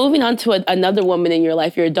 Well, moving on to another woman in your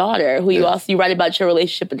life, your daughter, who you write about your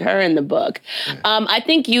relationship with her in the book. I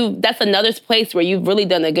think that's another place where you've really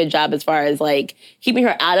done a good job as far as like keeping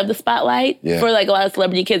her out of the spotlight. For like a lot of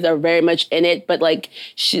celebrity kids are very much in it, but like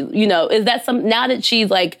she, you know, is that now that she's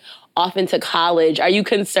like off into college, are you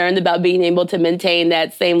concerned about being able to maintain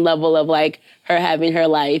that same level of like her having her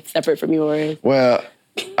life separate from yours? Well,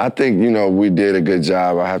 I think, you know, we did a good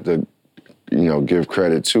job. I have to, you know, give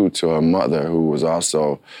credit to her mother, who was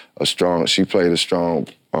also she played had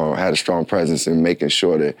a strong presence in making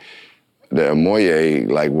sure that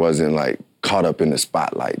Omoye, like, wasn't, like, caught up in the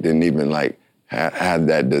spotlight, didn't even, like, have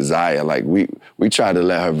that desire. Like, we tried to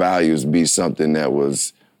let her values be something that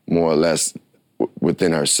was more or less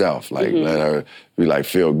within herself, like, let her be, like,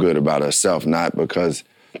 feel good about herself, not because,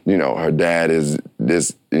 you know, her dad is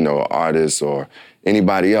this, you know, artist or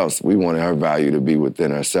anybody else. We wanted her value to be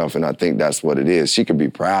within herself, and I think that's what it is. She could be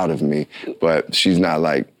proud of me, but she's not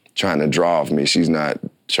like trying to draw off me. She's not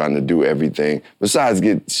trying to do everything. Besides,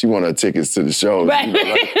 she want her tickets to the shows. Right. You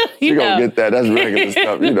know, like, she gonna get that. That's regular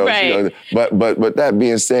stuff, you know. Right. But that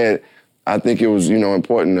being said, I think it was, you know,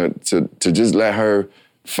 important to just let her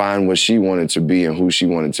find what she wanted to be and who she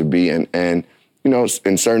wanted to be, and you know,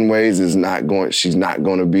 in certain ways, she's not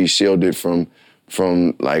going to be shielded from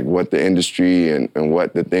from like what the industry and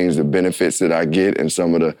what the things, the benefits that I get and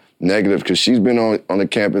some of the negative, because she's been on the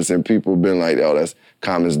campus and people have been like, oh, that's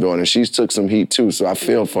Common's daughter. And she's took some heat too, so I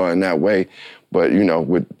feel for her in that way. But, you know,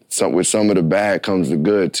 with some of the bad comes the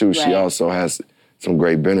good too. Right. She also has some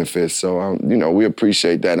great benefits. So, you know, we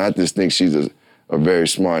appreciate that. And I just think she's a very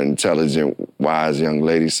smart, intelligent, wise young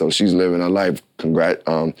lady. So she's living her life.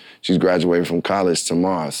 She's graduating from college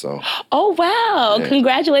tomorrow. So. Oh wow! Yeah.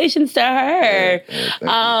 Congratulations to her,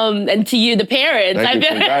 and to you, the parents. Thank you.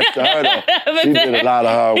 Congrats to her. Though. She did a lot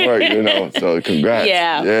of hard work, you know. So congrats.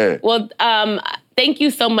 Yeah. Well, thank you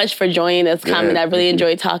so much for joining us, Common. I really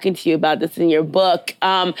enjoyed talking to you about this in your book.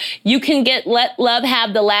 You can get Let Love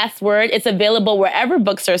Have the Last Word. It's available wherever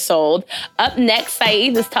books are sold. Up next,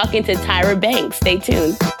 Saeed is talking to Tyra Banks. Stay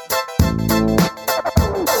tuned.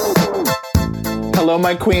 Hello,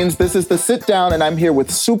 my queens. This is The Sit Down, and I'm here with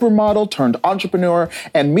supermodel turned entrepreneur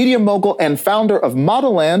and media mogul and founder of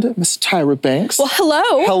Modelland, Miss Tyra Banks. Well,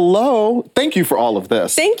 hello. Hello. Thank you for all of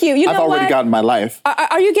this. Thank you. I've already gotten my life.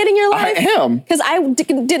 Are you getting your life? I am. Because I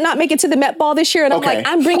did not make it to the Met Ball this year, and I'm like,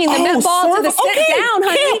 I'm bringing the Met Ball to the Sit Down,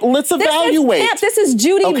 honey. Camp. Let's evaluate. This is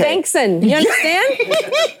Judy Bankson. You understand?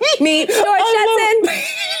 Meet George Jetson,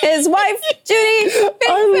 his wife, Judy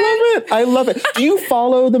Bankson. I love it. Do you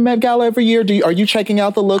follow the Met Gala every year? Are you checking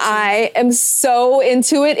out the looks? I am so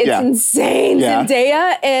into it. It's insane. Yeah.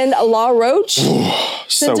 Zendaya and La Roche.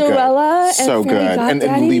 Cinderella. And so good.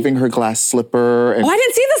 And leaving her glass slipper. And, I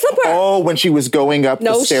didn't see the slipper. Oh, when she was going up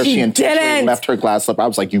the stairs, she intentionally left her glass slipper. I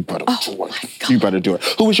was like, you better do it. You better do it.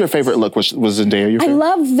 Who was your favorite look? Was Zendaya your favorite? I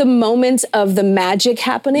love the moment of the magic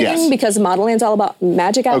happening because Modelland's all about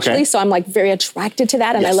magic, actually. Okay. So I'm like very attracted to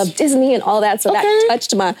that. And I love Disney and all that. So that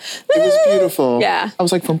touched my... It was beautiful. Yeah. I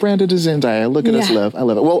was like, from Brandon to Zendaya, look at us live. I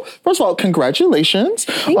love it. Well, first of all, congratulations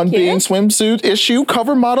on being swimsuit issue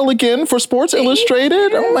cover model again for Sports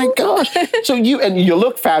Illustrated. Oh my gosh. So you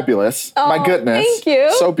look fabulous. Oh, my goodness. Thank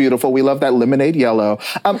you. So beautiful. We love that lemonade yellow.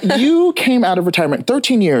 You came out of retirement,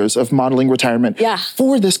 13 years of modeling retirement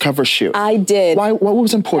for this cover shoot. I did. Why? What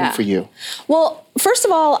was important for you? Well, first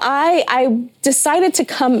of all, I decided to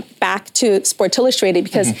come back to Sports Illustrated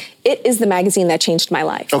because it is the magazine that changed my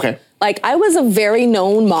life. Okay. Like, I was a very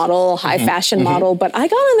known model, high fashion model, but I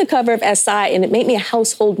got on the cover of SI and it made me a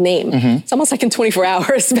household name. It's almost like in 24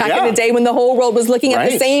 hours back in the day when the whole world was looking at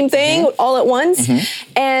the same thing all at once.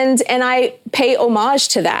 And I pay homage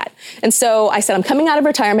to that. And so I said, I'm coming out of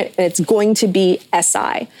retirement and it's going to be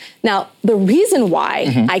SI. Now, the reason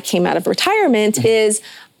why I came out of retirement is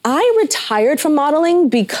I retired from modeling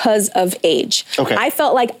because of age. Okay. I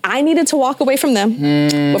felt like I needed to walk away from them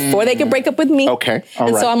before they could break up with me. Okay.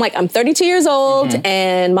 So I'm like, I'm 32 years old,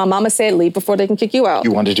 and my mama said, leave before they can kick you out.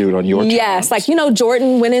 You want to do it on your terms. Yes. Like,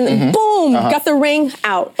 Jordan went in, boom, got the ring,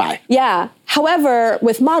 out. Bye. Yeah. However,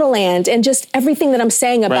 with Modelland and just everything that I'm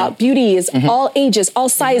saying about beauty is all ages, all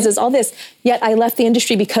sizes, all this, yet I left the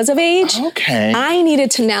industry because of age. Okay. I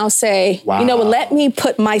needed to now say, let me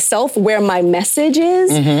put myself where my message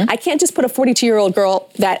is. I can't just put a 42-year-old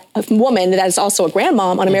woman that is also a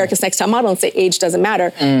grandmom on America's Next Top Model and say age doesn't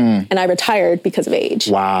matter. And I retired because of age.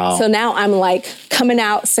 Wow. So now I'm like coming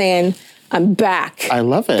out saying, I'm back. I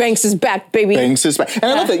love it. Banks is back, baby. Banks is back. And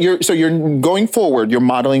I love that you're going forward, your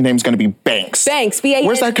modeling name's going to be Banks. Banks, B-A-N-X.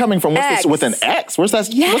 Where's that coming from? What's this with an X? What's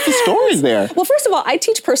the stories there? Well, first of all, I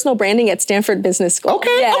teach personal branding at Stanford Business School.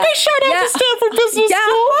 Okay, shout out to Stanford Business School.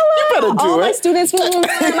 You better do all it. My students,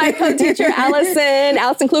 my co-teacher,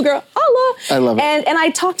 Allison Kluger, holla. I love it. And I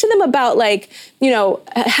talk to them about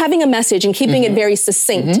having a message and keeping it very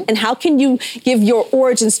succinct. And how can you give your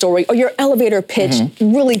origin story or your elevator pitch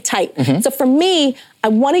really tight? So for me, I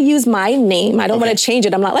want to use my name. I don't want to change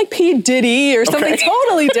it. I'm not like P. Diddy or something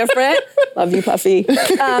totally different. Love you, Puffy.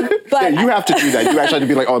 But you have to do that. You actually have to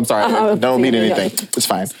be like, oh, I'm sorry. I don't mean anything. It's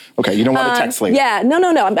fine. Okay, you don't want to text later. Yeah, no.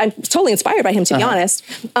 I'm totally inspired by him, to be honest.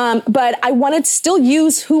 But I wanted to still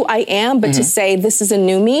use who I am, but to say this is a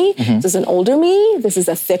new me, this is an older me, this is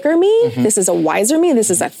a thicker me, this is a wiser me,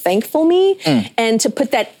 this is a thankful me. And to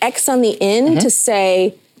put that X on the end to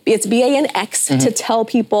say, it's B-A-N-X, to tell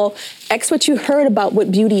people, X what you heard about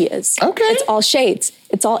what beauty is. Okay. It's all shades.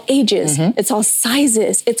 It's all ages. It's all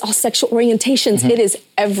sizes. It's all sexual orientations. It is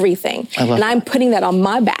everything. And I'm putting that on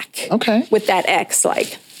my back with that X,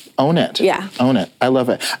 like, Own it. Yeah. Own it. I love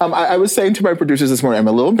it. I was saying to my producers this morning, I'm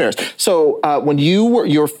a little embarrassed. So when you were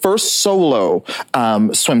your first solo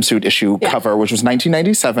swimsuit issue cover, which was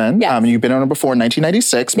 1997, you've been on it before in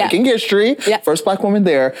 1996, making history, first Black woman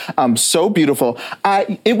there, so beautiful.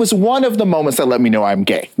 It was one of the moments that let me know I'm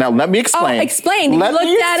gay. Now, let me explain. Oh, explain. You looked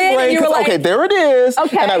at it and you were like... Okay, there it is.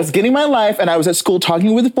 Okay. And I was getting my life, and I was at school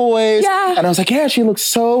talking with boys, and I was like, yeah, she looks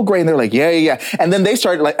so great. And they're like, yeah. And then they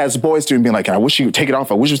started, like, as boys do, being like, I wish you would take it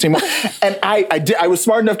off. I wish you would take it off. And I was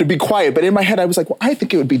smart enough to be quiet, but in my head, I was like, well, I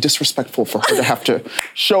think it would be disrespectful for her to have to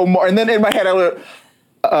show more. And then in my head, I went,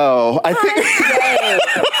 I think...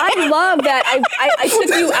 I love that. I took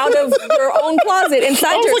you out of your own closet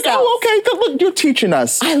inside yourself. I was like, okay, look, you're teaching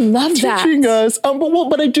us. I love that. Teaching us.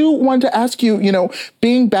 But I do want to ask you,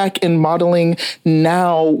 being back in modeling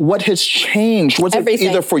now, what has changed? Was Everything.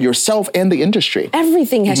 It either for yourself and the industry?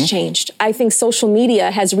 Everything has changed. I think social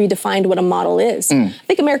media has redefined what a model is. I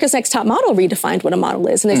think America's Next Top Model redefined what a model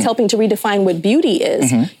is, and it's helping to redefine what beauty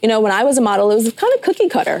is. When I was a model, it was kind of cookie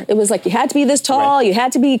cutter. It was like, you had to be this tall, you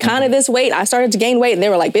had to be kind of this weight. I started to gain weight, and they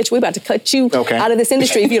were like, bitch, we about to cut you out of this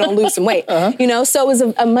industry if you don't lose some weight. So it was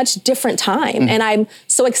a much different time. And I'm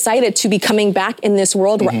so excited to be coming back in this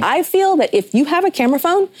world where I feel that if you have a camera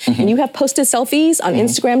phone and you have posted selfies on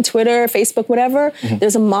Instagram, Twitter, Facebook, whatever,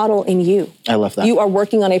 there's a model in you. I love that. You are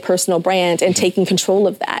working on a personal brand and taking control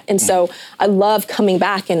of that. And so I love coming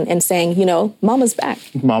back and saying, mama's back.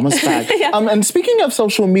 Mama's back. And speaking of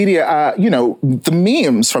social media, the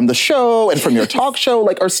memes from the show and from your talk show,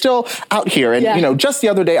 are still out here. And, just the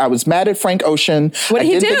other day, I was mad at Frank Ocean. What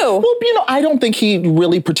did he do? I don't think he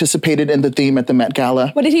really participated in the theme at the Met Gala.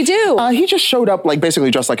 What did he do? He just showed up, basically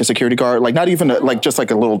dressed like a security guard, not even, just a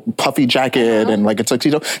little puffy jacket and, a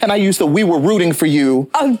tuxedo. And I used we were rooting for you.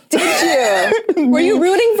 Oh, did you? Were you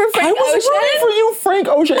rooting for Frank Ocean? I was rooting for you, Frank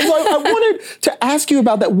Ocean. So I wanted to ask you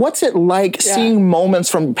about that. What's it like seeing moments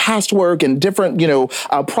from past work and different,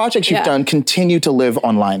 projects you've done continue to live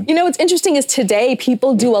online? What's interesting is today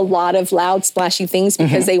people do a lot of loud, splashy things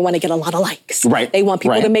because they want to get a lot of likes. Right. They want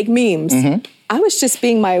people to make memes. I was just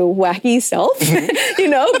being my wacky self,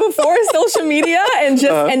 before social media,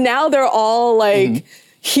 and now they're all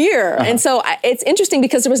here. And so it's interesting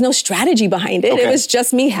because there was no strategy behind it. It was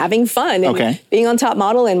just me having fun and being on Top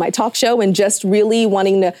Model and my talk show and just really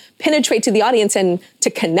wanting to penetrate to the audience and to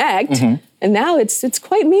connect. And now it's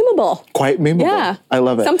quite memeable. Quite memeable. Yeah. I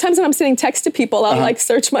love it. Sometimes when I'm sitting text to people, I'll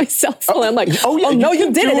search myself. And I'm like, no,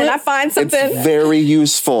 you did it. And I find something. It's very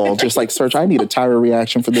useful. Just search, I need a Tyra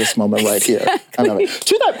reaction for this moment right here. I love it.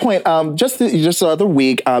 To that point, just the other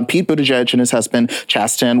week, Pete Buttigieg and his husband,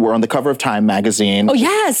 Chasten, were on the cover of Time magazine. Oh,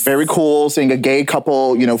 yes. Very cool, seeing a gay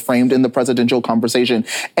couple, framed in the presidential conversation.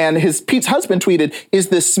 And Pete's husband tweeted, "Is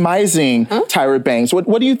this smizing, Tyra Banks?"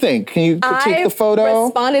 What do you think? Can you critique the photo? I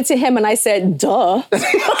responded to him and I said, duh.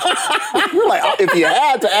 You're like, if you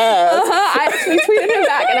had to ask. I actually tweeted him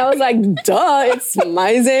back and I was like, duh, it's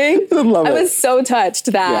amazing. I was so touched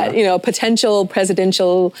that, potential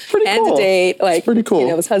presidential candidate, it's pretty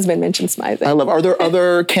cool. His husband mentioned smizing. I love it. Are there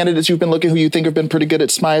other candidates you've been looking who you think have been pretty good at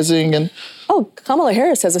smizing? Oh, Kamala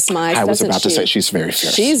Harris has a smize. I was about to say she's very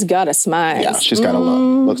fierce. She's got a smize. Yeah, she's got a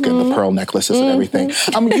look. Looks good. The pearl necklaces and everything.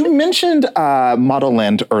 You mentioned Model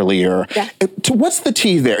Land earlier. Yeah. What's the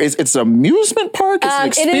tea there? It's an amusement park? It's an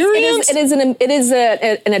experience? It is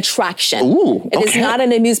an attraction. Ooh, It is not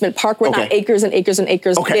an amusement park. We're not acres and acres and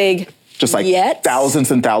acres big. Just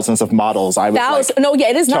thousands and thousands of models.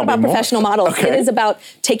 It is not about professional models. Okay. It is about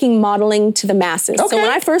taking modeling to the masses. So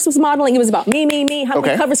when I first was modeling, it was about me. How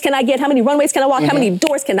many covers can I get? How many runways can I walk? How many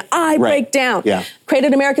doors can I break down? Yeah.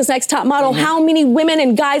 Created America's Next Top Model. How many women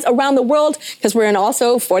and guys around the world? Because we're in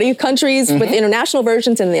also 40 countries with international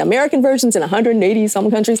versions and the American versions in 180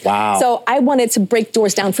 some countries. Wow. So I wanted to break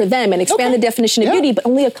doors down for them and expand the definition of beauty, but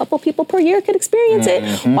only a couple people per year could experience it,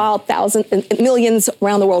 while thousands and millions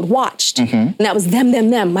around the world watched. And that was them,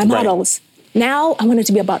 my models. Now I want it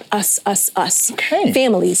to be about us. Okay.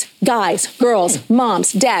 Families, guys, girls,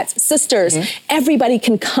 moms, dads, sisters. Everybody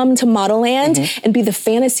can come to Model Land and be the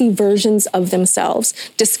fantasy versions of themselves.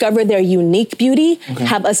 Discover their unique beauty,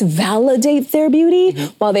 have us validate their beauty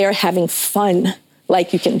while they are having fun.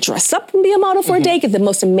 You can dress up and be a model for a day, get the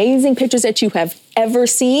most amazing pictures that you have ever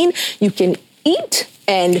seen. You can eat.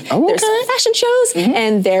 And there's fashion shows,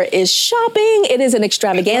 and there is shopping. It is an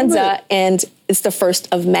extravaganza, and it's the first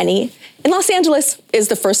of many. And Los Angeles is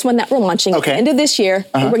the first one that we're launching at the end of this year.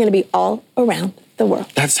 And we're going to be all around the world.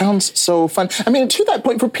 That sounds so fun. I mean, to that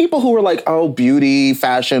point, for people who are like, oh, beauty,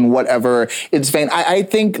 fashion, whatever, it's vain. I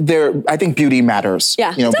think beauty matters.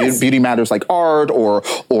 Yeah, you know, beauty matters, like art or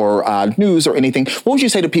news or anything. What would you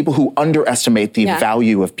say to people who underestimate the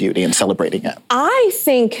value of beauty and celebrating it? I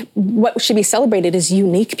think what should be celebrated is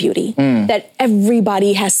unique beauty. That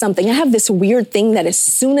everybody has something. I have this weird thing that as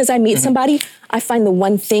soon as I meet somebody, I find the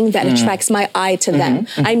one thing that attracts my eye to them.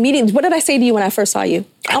 What did I say to you when I first saw you?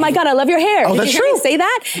 Oh my God, I love your hair. Oh, Did that's you hear true. me say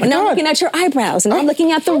that? My And now I'm God. looking at your eyebrows, and I'm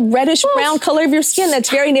looking at the reddish brown color of your skin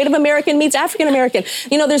that's very Native American meets African American.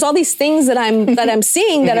 You know, there's all these things that I'm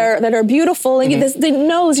seeing that are beautiful, and the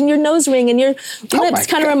nose and your nose ring and your lips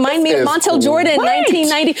kind of remind me of Montel Jordan,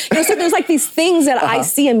 1990. You know, so there's like these things that I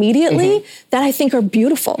see immediately that I think are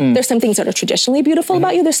beautiful. There's some things that are traditionally beautiful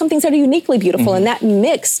about you. There's some things that are uniquely beautiful, and that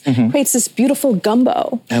mix creates this beautiful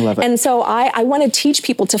gumbo. I love it. And so I want to teach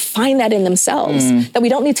people to find that in themselves, that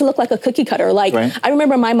we don't need to look like a cookie cutter. Like, I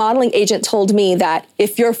remember my modeling agent told me that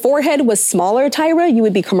if your forehead was smaller, Tyra, you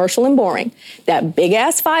would be commercial and boring. That big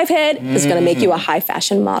ass 5 head is going to make you a high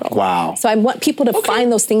fashion model. Wow. So I want people to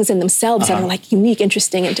find those things in themselves that are like unique,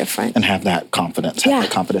 interesting, and different. And have that confidence.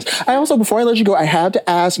 I also, before I let you go, I had to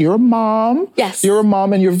ask, you're a mom. Yes. You're a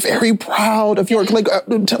mom and you're very proud of your,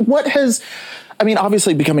 what has, I mean,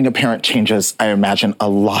 obviously becoming a parent changes, I imagine, a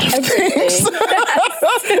lot of things.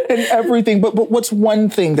 And everything. But what's one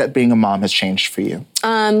thing that being a mom has changed for you?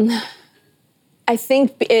 I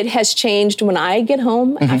think it has changed when I get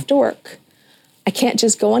home after work. I can't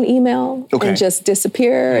just go on email and just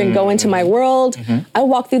disappear and go into my world. I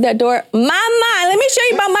walk through that door, Mama, let me show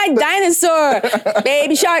you about my dinosaur.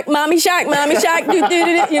 Baby shark, mommy shark,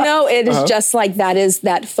 you know, it is just like that is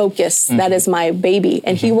that focus. That is my baby.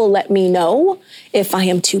 And he will let me know if I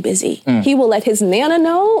am too busy. He will let his Nana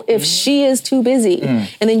know if she is too busy.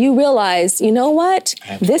 And then you realize, you know what?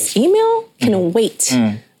 This email can wait.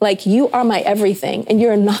 Like, you are my everything, and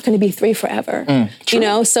you're not going to be 3 forever. You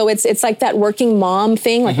know, so it's like that working mom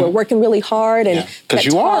thing. Like, we're working really hard and that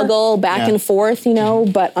toggle back and forth, you know.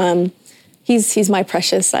 But he's my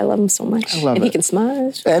precious. I love him so much. I love it. He can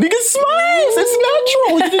smudge. And he can smudge. It's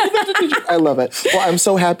natural. I love it. Well, I'm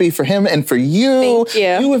so happy for him and for you. Thank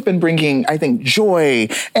you. You have been bringing, I think, joy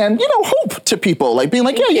and, you know, hope to people. Like being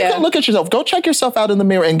like, you can look at yourself. Go check yourself out in the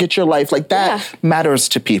mirror and get your life. Like that matters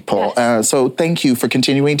to people. Yes. So thank you for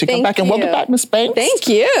continuing to come back. And welcome back, Miss Banks. Thank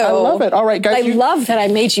you. I love it. All right, guys. I love that I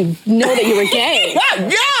made you know that you were gay.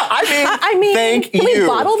 I mean, thank can you. we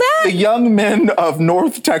bottle that? The young men of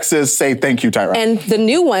North Texas say thank you, Tyra. And the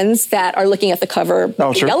new ones that are looking at the cover of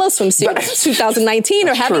the yellow swimsuit 2019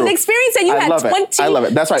 are having the experience that you had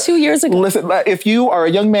 22 years ago. Listen, if you are a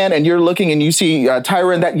young man and you're looking and you see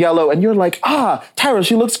Tyra in that yellow and you're like, Tyra,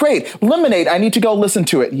 she looks great. Lemonade, I need to go listen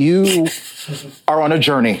to it. You are on a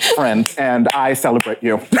journey, friend, and I celebrate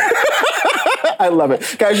you. I love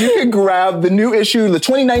it. Guys, you can grab the new issue, the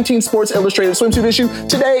 2019 Sports Illustrated swimsuit issue.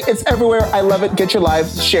 Today, it's everywhere. I love it. Get your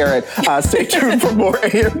lives, share it. Stay tuned for more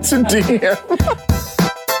AM to DM.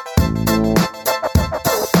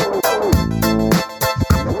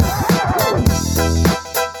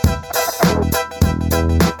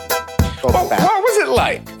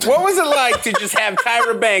 What was it like to just have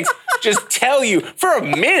Tyra Banks just tell you for a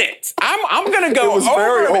minute? I'm gonna go. It was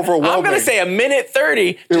very overwhelming. I'm gonna say a minute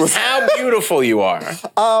 30. Just how beautiful you are.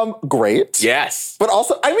 Great. Yes. But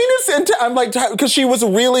also, I mean, I'm like, because she was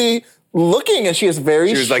really looking and she is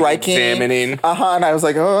very striking. Like examining. And I was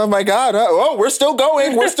like, oh my God, we're still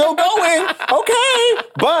going. Okay.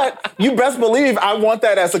 But you best believe I want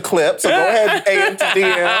that as a clip. So go ahead, AM to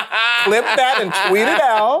DM, clip that and tweet it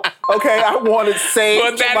out. Okay, I want it saved.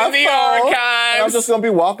 Put that to my in the phone, archives. And I'm just gonna be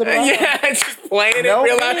walking around. Yeah, just playing it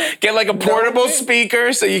real loud. Get like a portable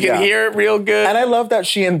speaker so you can hear it real good. And I love that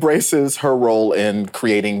she embraces her role in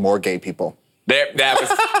creating more gay people. That was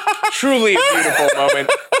truly a beautiful moment.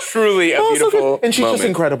 Truly a beautiful and she's moment. Just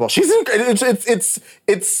incredible.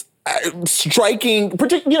 It's striking.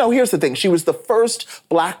 You know, here's the thing. She was the first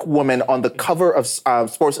Black woman on the cover of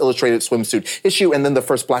Sports Illustrated swimsuit issue, and then the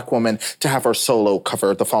first Black woman to have her solo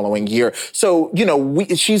cover the following year. So, you know,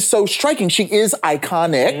 she's so striking. She is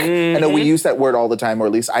iconic. I know we use that word all the time, or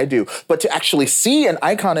at least I do. But to actually see an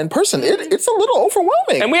icon in person, it's a little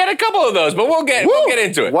overwhelming. And we had a couple of those, but we'll get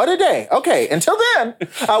into it. What a day. Okay, until then,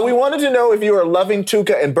 we wanted to know if you are loving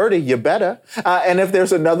Tuka and Birdie, you better. And if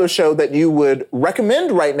there's another show that you would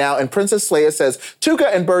recommend right now. And Princess Leia says,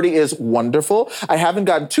 Tuka and Birdie is wonderful. I haven't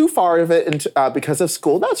gotten too far of it because of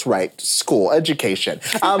school. That's right, school, education.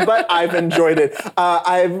 But I've enjoyed it.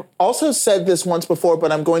 I've also said this once before,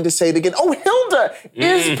 but I'm going to say it again. Oh, Hilda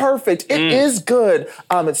is perfect. It is good.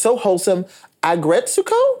 It's so wholesome.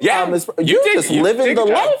 Agretsuko. Yeah, You're just living the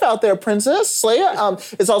life out there, Princess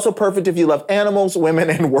Leia. It's also perfect if you love animals, women,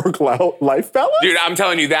 and work-life balance. Dude, I'm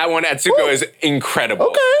telling you, that one, Atsuko, is incredible.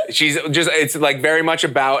 Okay. She's just, it's like very much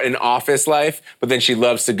about an office life, but then she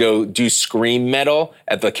loves to go do scream metal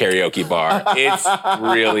at the karaoke bar. It's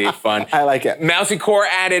really fun. I like it. Mousy Core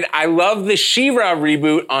added, I love the She-Ra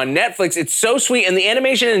reboot on Netflix. It's so sweet, and the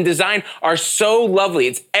animation and design are so lovely.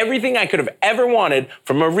 It's everything I could have ever wanted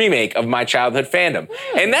from a remake of my childhood fandom.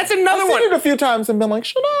 And that's another one. I've seen it a few times and been like,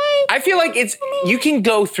 should I? I feel like you can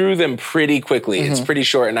go through them pretty quickly. It's pretty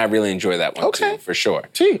short, and I really enjoy that one too, for sure.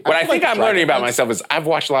 What I think I'm learning about myself is I've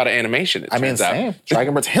watched a lot of animation. Same.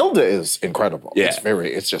 Dragon Prince Hilda is incredible. Yeah.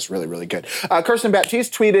 It's just really, really good. Kirsten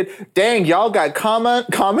Baptiste tweeted, dang, y'all got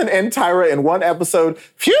Common and Tyra in one episode.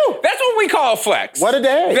 Phew! That's what we call a flex. What a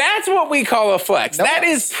day. That's what we call a flex. That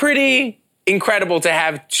is pretty incredible to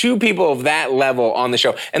have two people of that level on the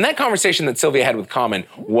show. And that conversation that Sylvia had with Common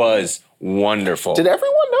was wonderful. Did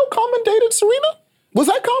everyone know Common dated Serena? Was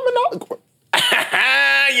that Common?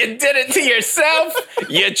 You did it to yourself.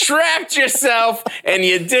 You trapped yourself, and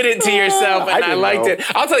you did it to yourself, and I liked it.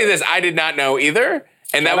 I'll tell you this, I did not know either.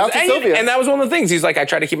 And that was one of the things. He's like, I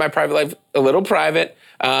try to keep my private life a little private.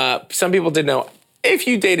 Some people did know. If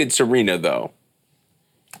you dated Serena, though,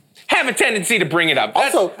 have a tendency to bring it up.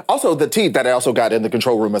 Also, the tea that I also got in the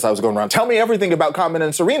control room as I was going around. Tell me everything about Common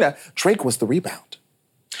and Serena. Drake was the rebound.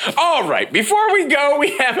 All right, before we go,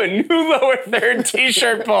 we have a new lower third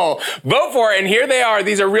t-shirt poll. Vote for it, and here they are.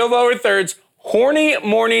 These are real lower thirds. Horny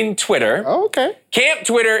Morning Twitter. Oh, okay. Camp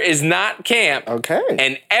Twitter is not camp. Okay.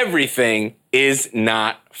 And everything is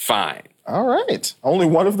not fine. All right. Only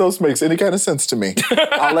one of those makes any kind of sense to me.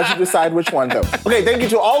 I'll let you decide which one, though. Okay, thank you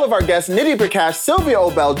to all of our guests, Nidhi Prakash, Sylvia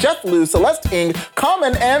Obell, Jeff Liu, Celeste Ng,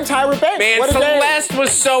 Common, and Tyra Banks. Man, Celeste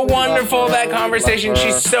was so wonderful, that conversation.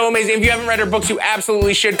 She's so amazing. If you haven't read her books, you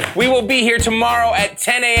absolutely should. We will be here tomorrow at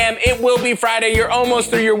 10 a.m. It will be Friday. You're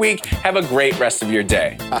almost through your week. Have a great rest of your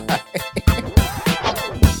day.